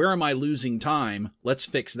 Where am I losing time? Let's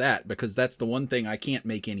fix that, because that's the one thing I can't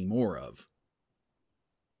make any more of.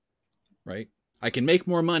 Right? I can make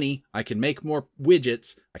more money. I can make more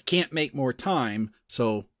widgets. I can't make more time.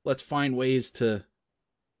 So let's find ways to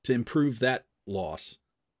improve that loss.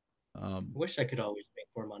 I wish I could always make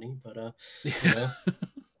more money, but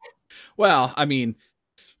Well, I mean,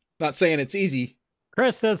 not saying it's easy.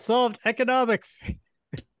 Chris has solved economics.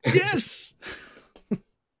 Yes.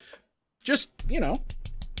 Just,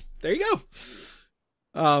 there you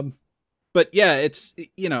go. But yeah, it's,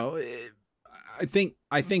 I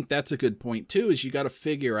think that's a good point too, is you got to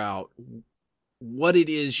figure out what it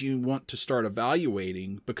is you want to start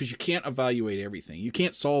evaluating, because you can't evaluate everything. You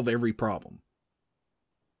can't solve every problem.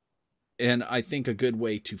 And I think a good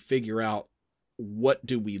way to figure out what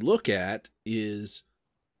do we look at is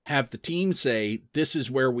have the team say, this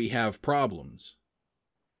is where we have problems.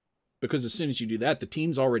 Because as soon as you do that, the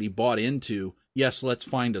team's already bought into, yes, let's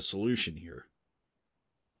find a solution here.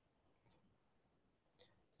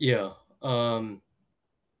 Yeah.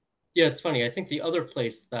 Yeah, it's funny. I think the other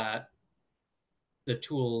place that the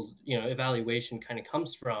tools, evaluation kind of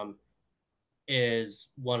comes from is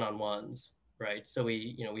one-on-ones, right? So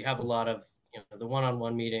we have a lot of, the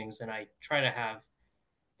one-on-one meetings, and I try to have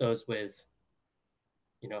those with,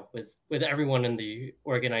 with everyone in the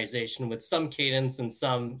organization with some cadence and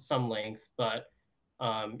some length, but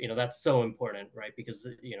that's so important, right? Because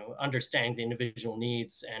understanding the individual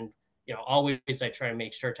needs, and always I try to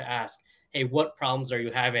make sure to ask, hey, what problems are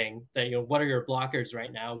you having? That what are your blockers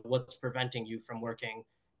right now? What's preventing you from working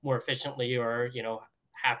more efficiently, or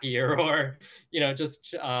happier, or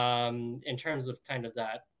just in terms of kind of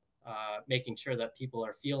that, making sure that people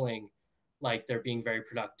are feeling like they're being very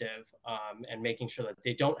productive, and making sure that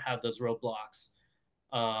they don't have those roadblocks,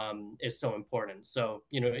 is so important. So,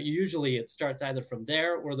 usually it starts either from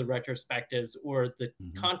there, or the retrospectives, or the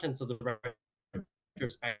contents of the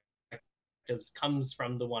retrospectives comes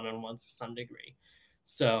from the one-on-ones to some degree.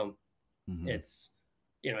 So it's,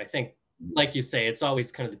 I think, like you say, it's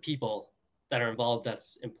always kind of the people that are involved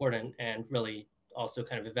that's important, and really also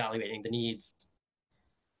kind of evaluating the needs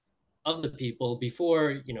of the people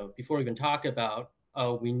before we even talk about,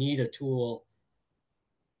 oh, we need a tool.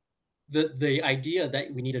 The idea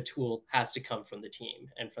that we need a tool has to come from the team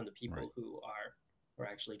and from the people who are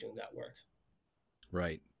actually doing that work.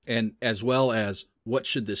 Right. And as well as what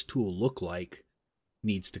should this tool look like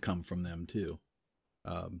needs to come from them too.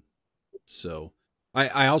 So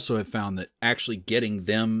I also have found that actually getting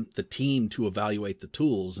the team to evaluate the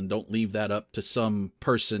tools, and don't leave that up to some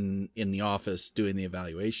person in the office doing the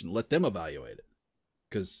evaluation. Let them evaluate it,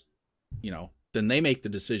 because, then they make the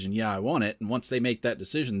decision. Yeah, I want it. And once they make that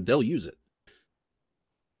decision, they'll use it.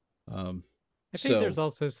 I think there's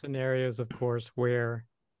also scenarios, of course, where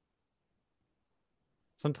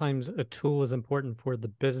sometimes a tool is important for the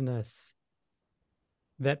business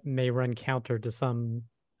that may run counter to some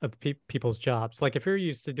of people's jobs. Like if you're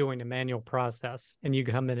used to doing a manual process and you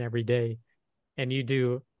come in every day and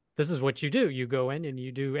this is what you do. You go in and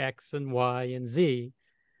you do X and Y and Z,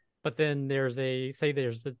 but then there's a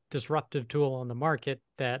disruptive tool on the market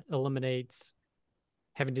that eliminates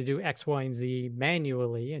having to do X, Y, and Z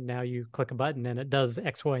manually. And now you click a button and it does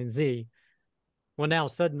X, Y, and Z. Well, now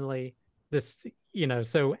suddenly this,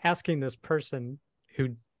 so asking this person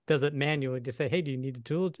who does it manually to say, hey, do you need a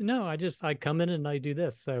tool? No, I come in and I do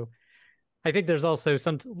this. So I think there's also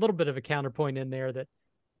a little bit of a counterpoint in there, that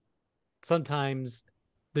sometimes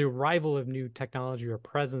the arrival of new technology or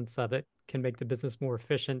presence of it can make the business more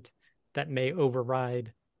efficient. That may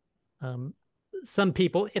override some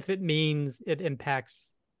people if it means it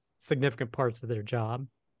impacts significant parts of their job.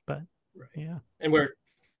 But yeah. And we're,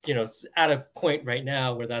 at a point right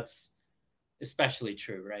now where that's especially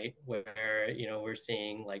true, right? Where, we're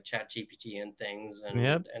seeing like ChatGPT and things,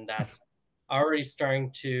 and that's already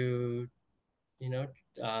starting to,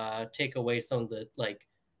 take away some of the, like,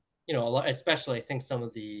 a lot, especially I think some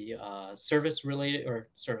of the service related or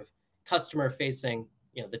sort of customer facing,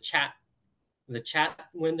 the chat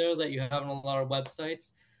window that you have on a lot of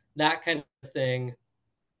websites, that kind of thing,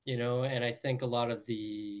 and I think a lot of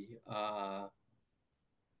the,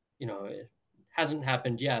 it hasn't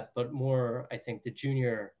happened yet, but more, I think the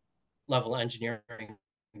junior level engineering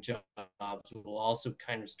jobs will also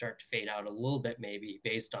kind of start to fade out a little bit, maybe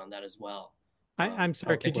based on that as well. I'm I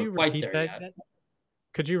sorry, don't think could we're you quite repeat there that? yet.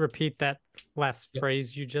 Could you repeat that last Yep.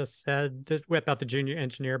 phrase you just said about the junior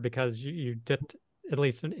engineer, because you dipped, at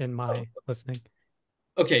least in my listening.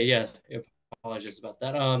 Okay, yeah, apologies about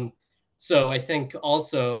that. So I think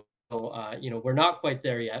also, we're not quite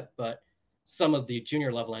there yet, but some of the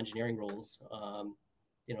junior level engineering roles,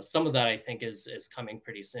 some of that I think is coming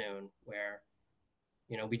pretty soon, where,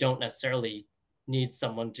 we don't necessarily need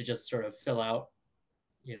someone to just sort of fill out,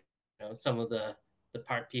 you some of the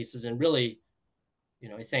part pieces, and really,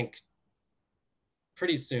 I think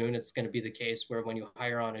pretty soon it's going to be the case where when you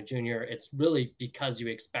hire on a junior, it's really because you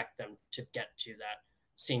expect them to get to that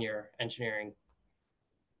senior engineering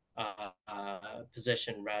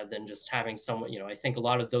position, rather than just having someone. I think a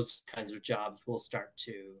lot of those kinds of jobs will start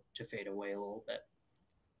to fade away a little bit.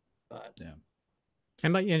 But Yeah.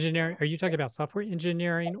 And by engineering, are you talking about software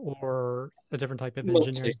engineering or a different type of mostly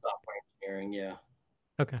engineering? software engineering, yeah.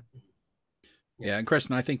 Okay. Yeah, and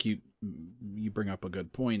Preston, I think you bring up a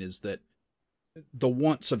good point, is that the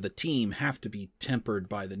wants of the team have to be tempered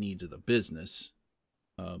by the needs of the business.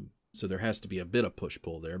 So there has to be a bit of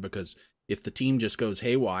push-pull there, because if the team just goes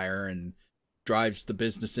haywire and drives the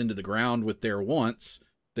business into the ground with their wants,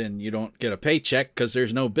 then you don't get a paycheck because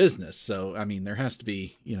there's no business. So, I mean, there has to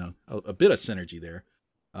be, a bit of synergy there.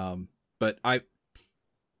 But I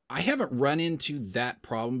haven't run into that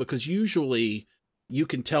problem, because usually you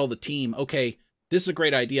can tell the team, okay, this is a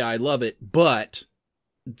great idea, I love it, but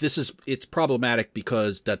it's problematic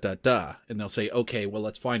because da da da, and they'll say, okay, well,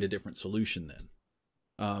 let's find a different solution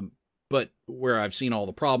then. But where I've seen all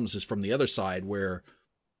the problems is from the other side, where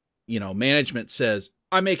management says,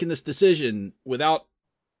 I'm making this decision without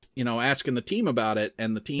asking the team about it,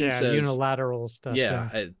 and the team says, unilateral stuff.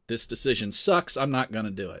 yeah, this decision sucks, I'm not going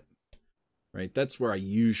to do it. Right? That's where I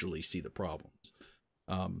usually see the problems.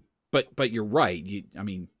 But you're right.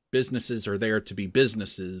 Businesses are there to be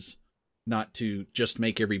businesses, not to just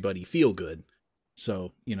make everybody feel good.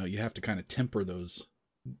 So, you have to kind of temper those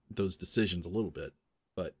decisions a little bit.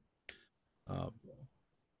 But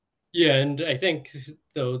yeah, and I think,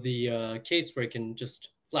 though, the case where you can just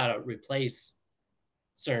flat out replace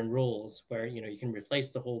certain roles, where you can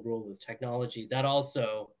replace the whole role with technology, that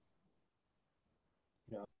also,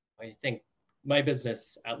 I think my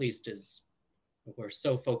business, at least, is, we're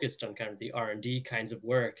so focused on kind of the R&D kinds of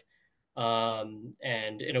work, and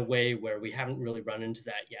in a way where we haven't really run into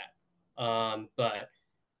that yet. But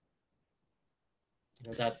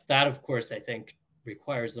that of course I think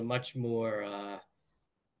requires a much more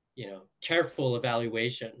careful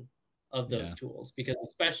evaluation of those yeah, tools, because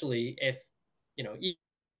especially if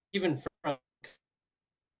even from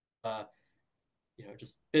uh,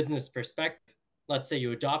 just business perspective, let's say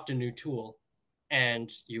you adopt a new tool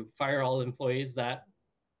and you fire all employees that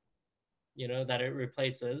that it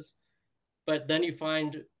replaces, but then you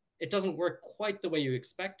find it doesn't work quite the way you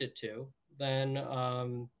expect it to, then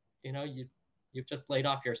you've just laid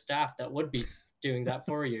off your staff that would be doing that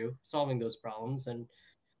for you, solving those problems. And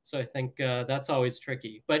so I think that's always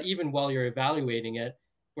tricky. But even while you're evaluating it,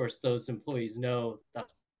 of course, those employees know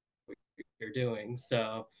that's what you're doing.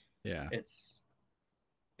 So yeah, it's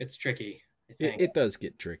tricky, I it, think. it does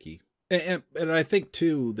get tricky. And I think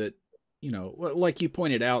too that, like you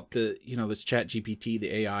pointed out, this chat GPT,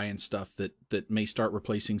 the AI and stuff that may start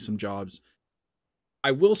replacing some jobs.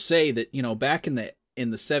 I will say that, back in the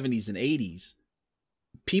 70s and 80s,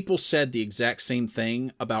 people said the exact same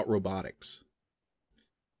thing about robotics.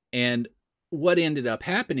 And what ended up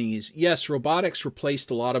happening is, yes, robotics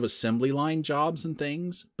replaced a lot of assembly line jobs and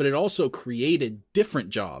things, but it also created different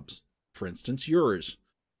jobs. For instance, yours.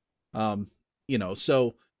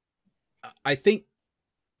 So I think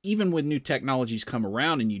even when new technologies come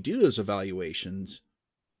around and you do those evaluations,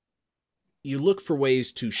 you look for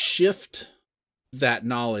ways to shift that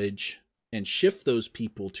knowledge and shift those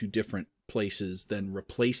people to different places than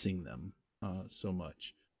replacing them so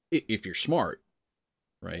much. If you're smart,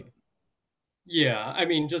 right? Yeah, I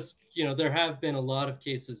mean, just there have been a lot of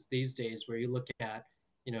cases these days where you look at,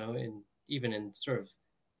 and even in sort of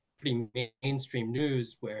pretty mainstream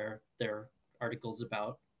news, where there are articles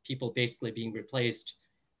about people basically being replaced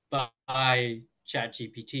by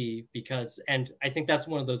ChatGPT, and I think that's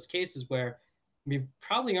one of those cases where we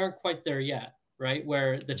probably aren't quite there yet, right?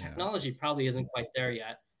 Where the Yeah. technology probably isn't quite there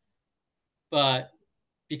yet, but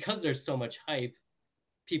because there's so much hype,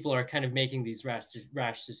 people are kind of making these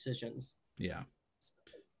rash decisions. Yeah.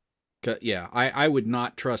 Yeah, I would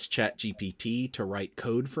not trust ChatGPT to write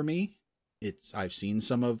code for me. I've seen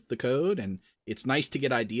some of the code and it's nice to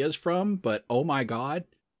get ideas from, but oh my God,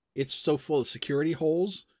 it's so full of security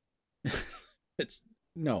holes. It's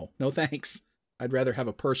no thanks. I'd rather have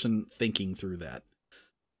a person thinking through that.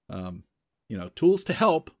 Tools to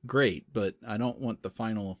help, great, but I don't want the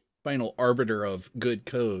final arbiter of good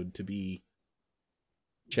code to be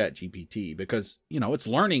ChatGPT, because it's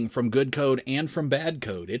learning from good code and from bad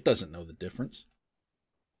code. It doesn't know the difference.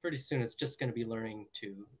 Pretty soon it's just going to be learning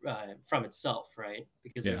to from itself, right?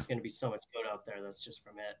 Because there's going to be so much code out there that's just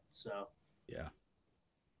from it. So yeah.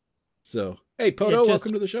 So hey, Poto,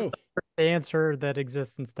 welcome to the show. The answer that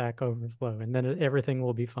exists in Stack Overflow, and then everything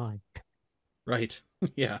will be fine. Right.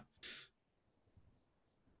 Yeah.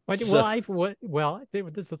 Sorry, we're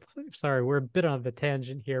a bit on the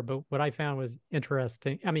tangent here, but what I found was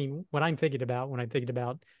interesting. I mean, what I'm thinking about when I'm thinking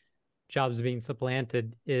about jobs being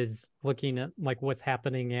supplanted is looking at like what's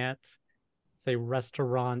happening at, say,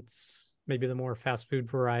 restaurants, maybe the more fast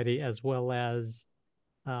food variety, as well as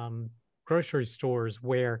grocery stores,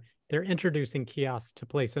 where they're introducing kiosks to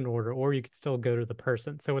place an order, or you could still go to the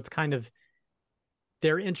person. So it's kind of,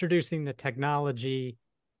 they're introducing the technology,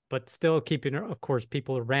 but still keeping, of course,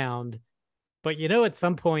 people around. But at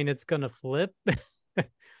some point it's going to flip.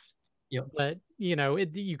 Yep. But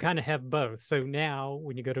you kind of have both. So now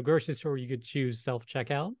when you go to a grocery store, you could choose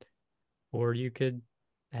self-checkout, or you could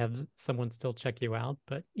have someone still check you out.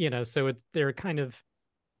 But so they're kind of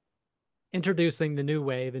introducing the new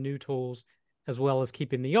way, the new tools, as well as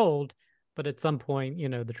keeping the old. But at some point,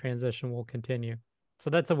 the transition will continue. So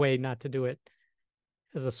that's a way not to do it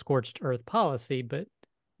as a scorched earth policy, but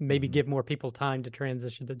maybe give more people time to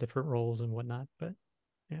transition to different roles and whatnot. But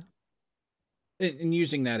yeah. And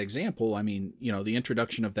using that example, I mean, the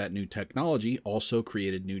introduction of that new technology also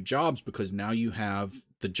created new jobs, because now you have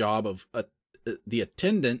the job of the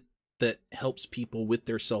attendant that helps people with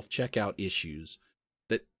their self-checkout issues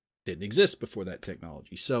that didn't exist before that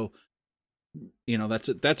technology. So,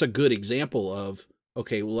 that's a good example of,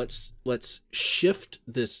 okay, well, let's shift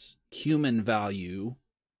this human value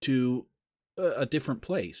to a different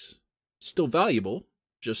place. Still valuable,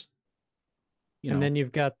 just and then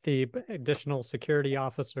you've got the additional security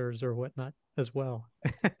officers or whatnot as well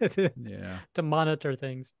to monitor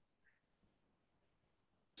things.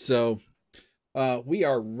 So we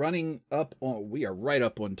are right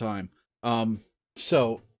up on time.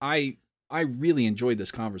 So I really enjoyed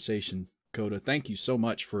this conversation, Kota. Thank you so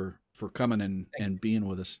much for coming and being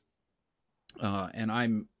with us. And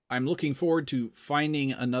I'm looking forward to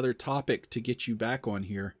finding another topic to get you back on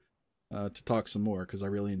here to talk some more, because I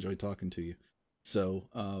really enjoyed talking to you. So,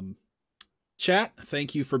 chat,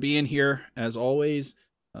 thank you for being here as always.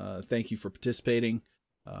 Thank you for participating.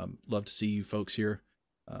 Love to see you folks here.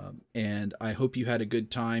 And I hope you had a good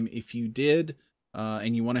time. If you did,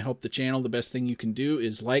 and you want to help the channel, the best thing you can do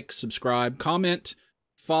is like, subscribe, comment,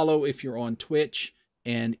 follow if you're on Twitch,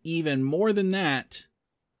 and even more than that,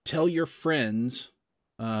 tell your friends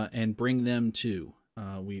and bring them too.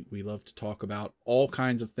 We love to talk about all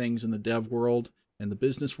kinds of things in the dev world and the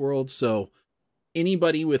business world. So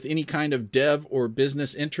anybody with any kind of dev or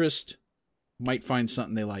business interest might find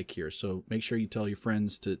something they like here. So make sure you tell your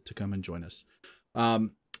friends to come and join us.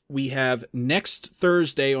 We have next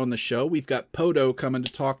Thursday on the show, we've got Poto coming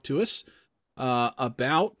to talk to us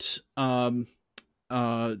about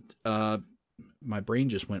my brain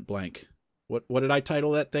just went blank. What did I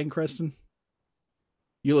title that thing, Creston?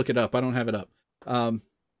 You look it up. I don't have it up.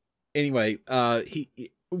 Anyway,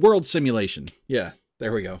 world simulation. Yeah,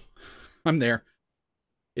 there we go. I'm there.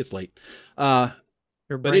 It's late. Your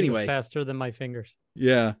brain but anyway, is faster than my fingers.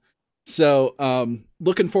 Yeah. So,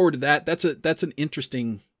 looking forward to that. That's an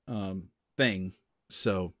interesting thing.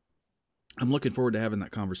 So I'm looking forward to having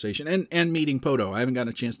that conversation and meeting Poto. I haven't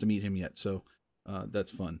gotten a chance to meet him yet. So,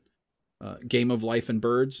 that's fun. Game of Life and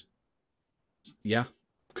Birds. Yeah,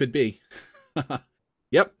 could be.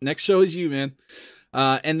 Yep. Next show is you, man.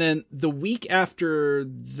 And then the week after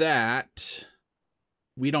that,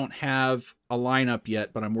 we don't have a lineup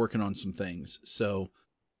yet, but I'm working on some things. So,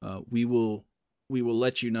 we will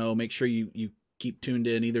let you know. Make sure you keep tuned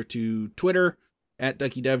in either to Twitter at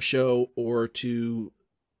Ducky Dev Show, or to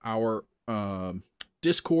our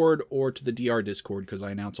Discord, or to the DR Discord, because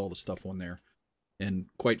I announce all the stuff on there. And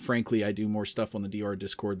quite frankly, I do more stuff on the DR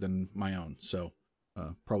Discord than my own. So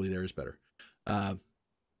probably theirs better.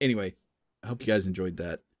 Anyway, I hope you guys enjoyed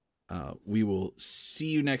that. We will see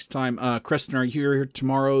you next time. Creston, are you here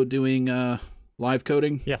tomorrow doing live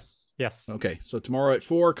coding? Yes. Okay, so tomorrow at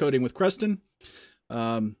 4, coding with Creston.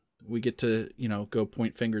 We get to, go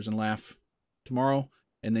point fingers and laugh tomorrow.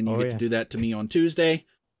 And then you get to do that to me on Tuesday.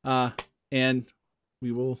 And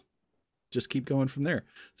we will just keep going from there.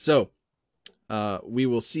 So we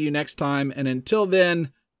will see you next time. And until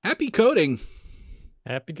then, Happy coding.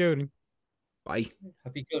 Happy coding. Bye.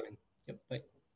 Happy coding. Yep. Bye.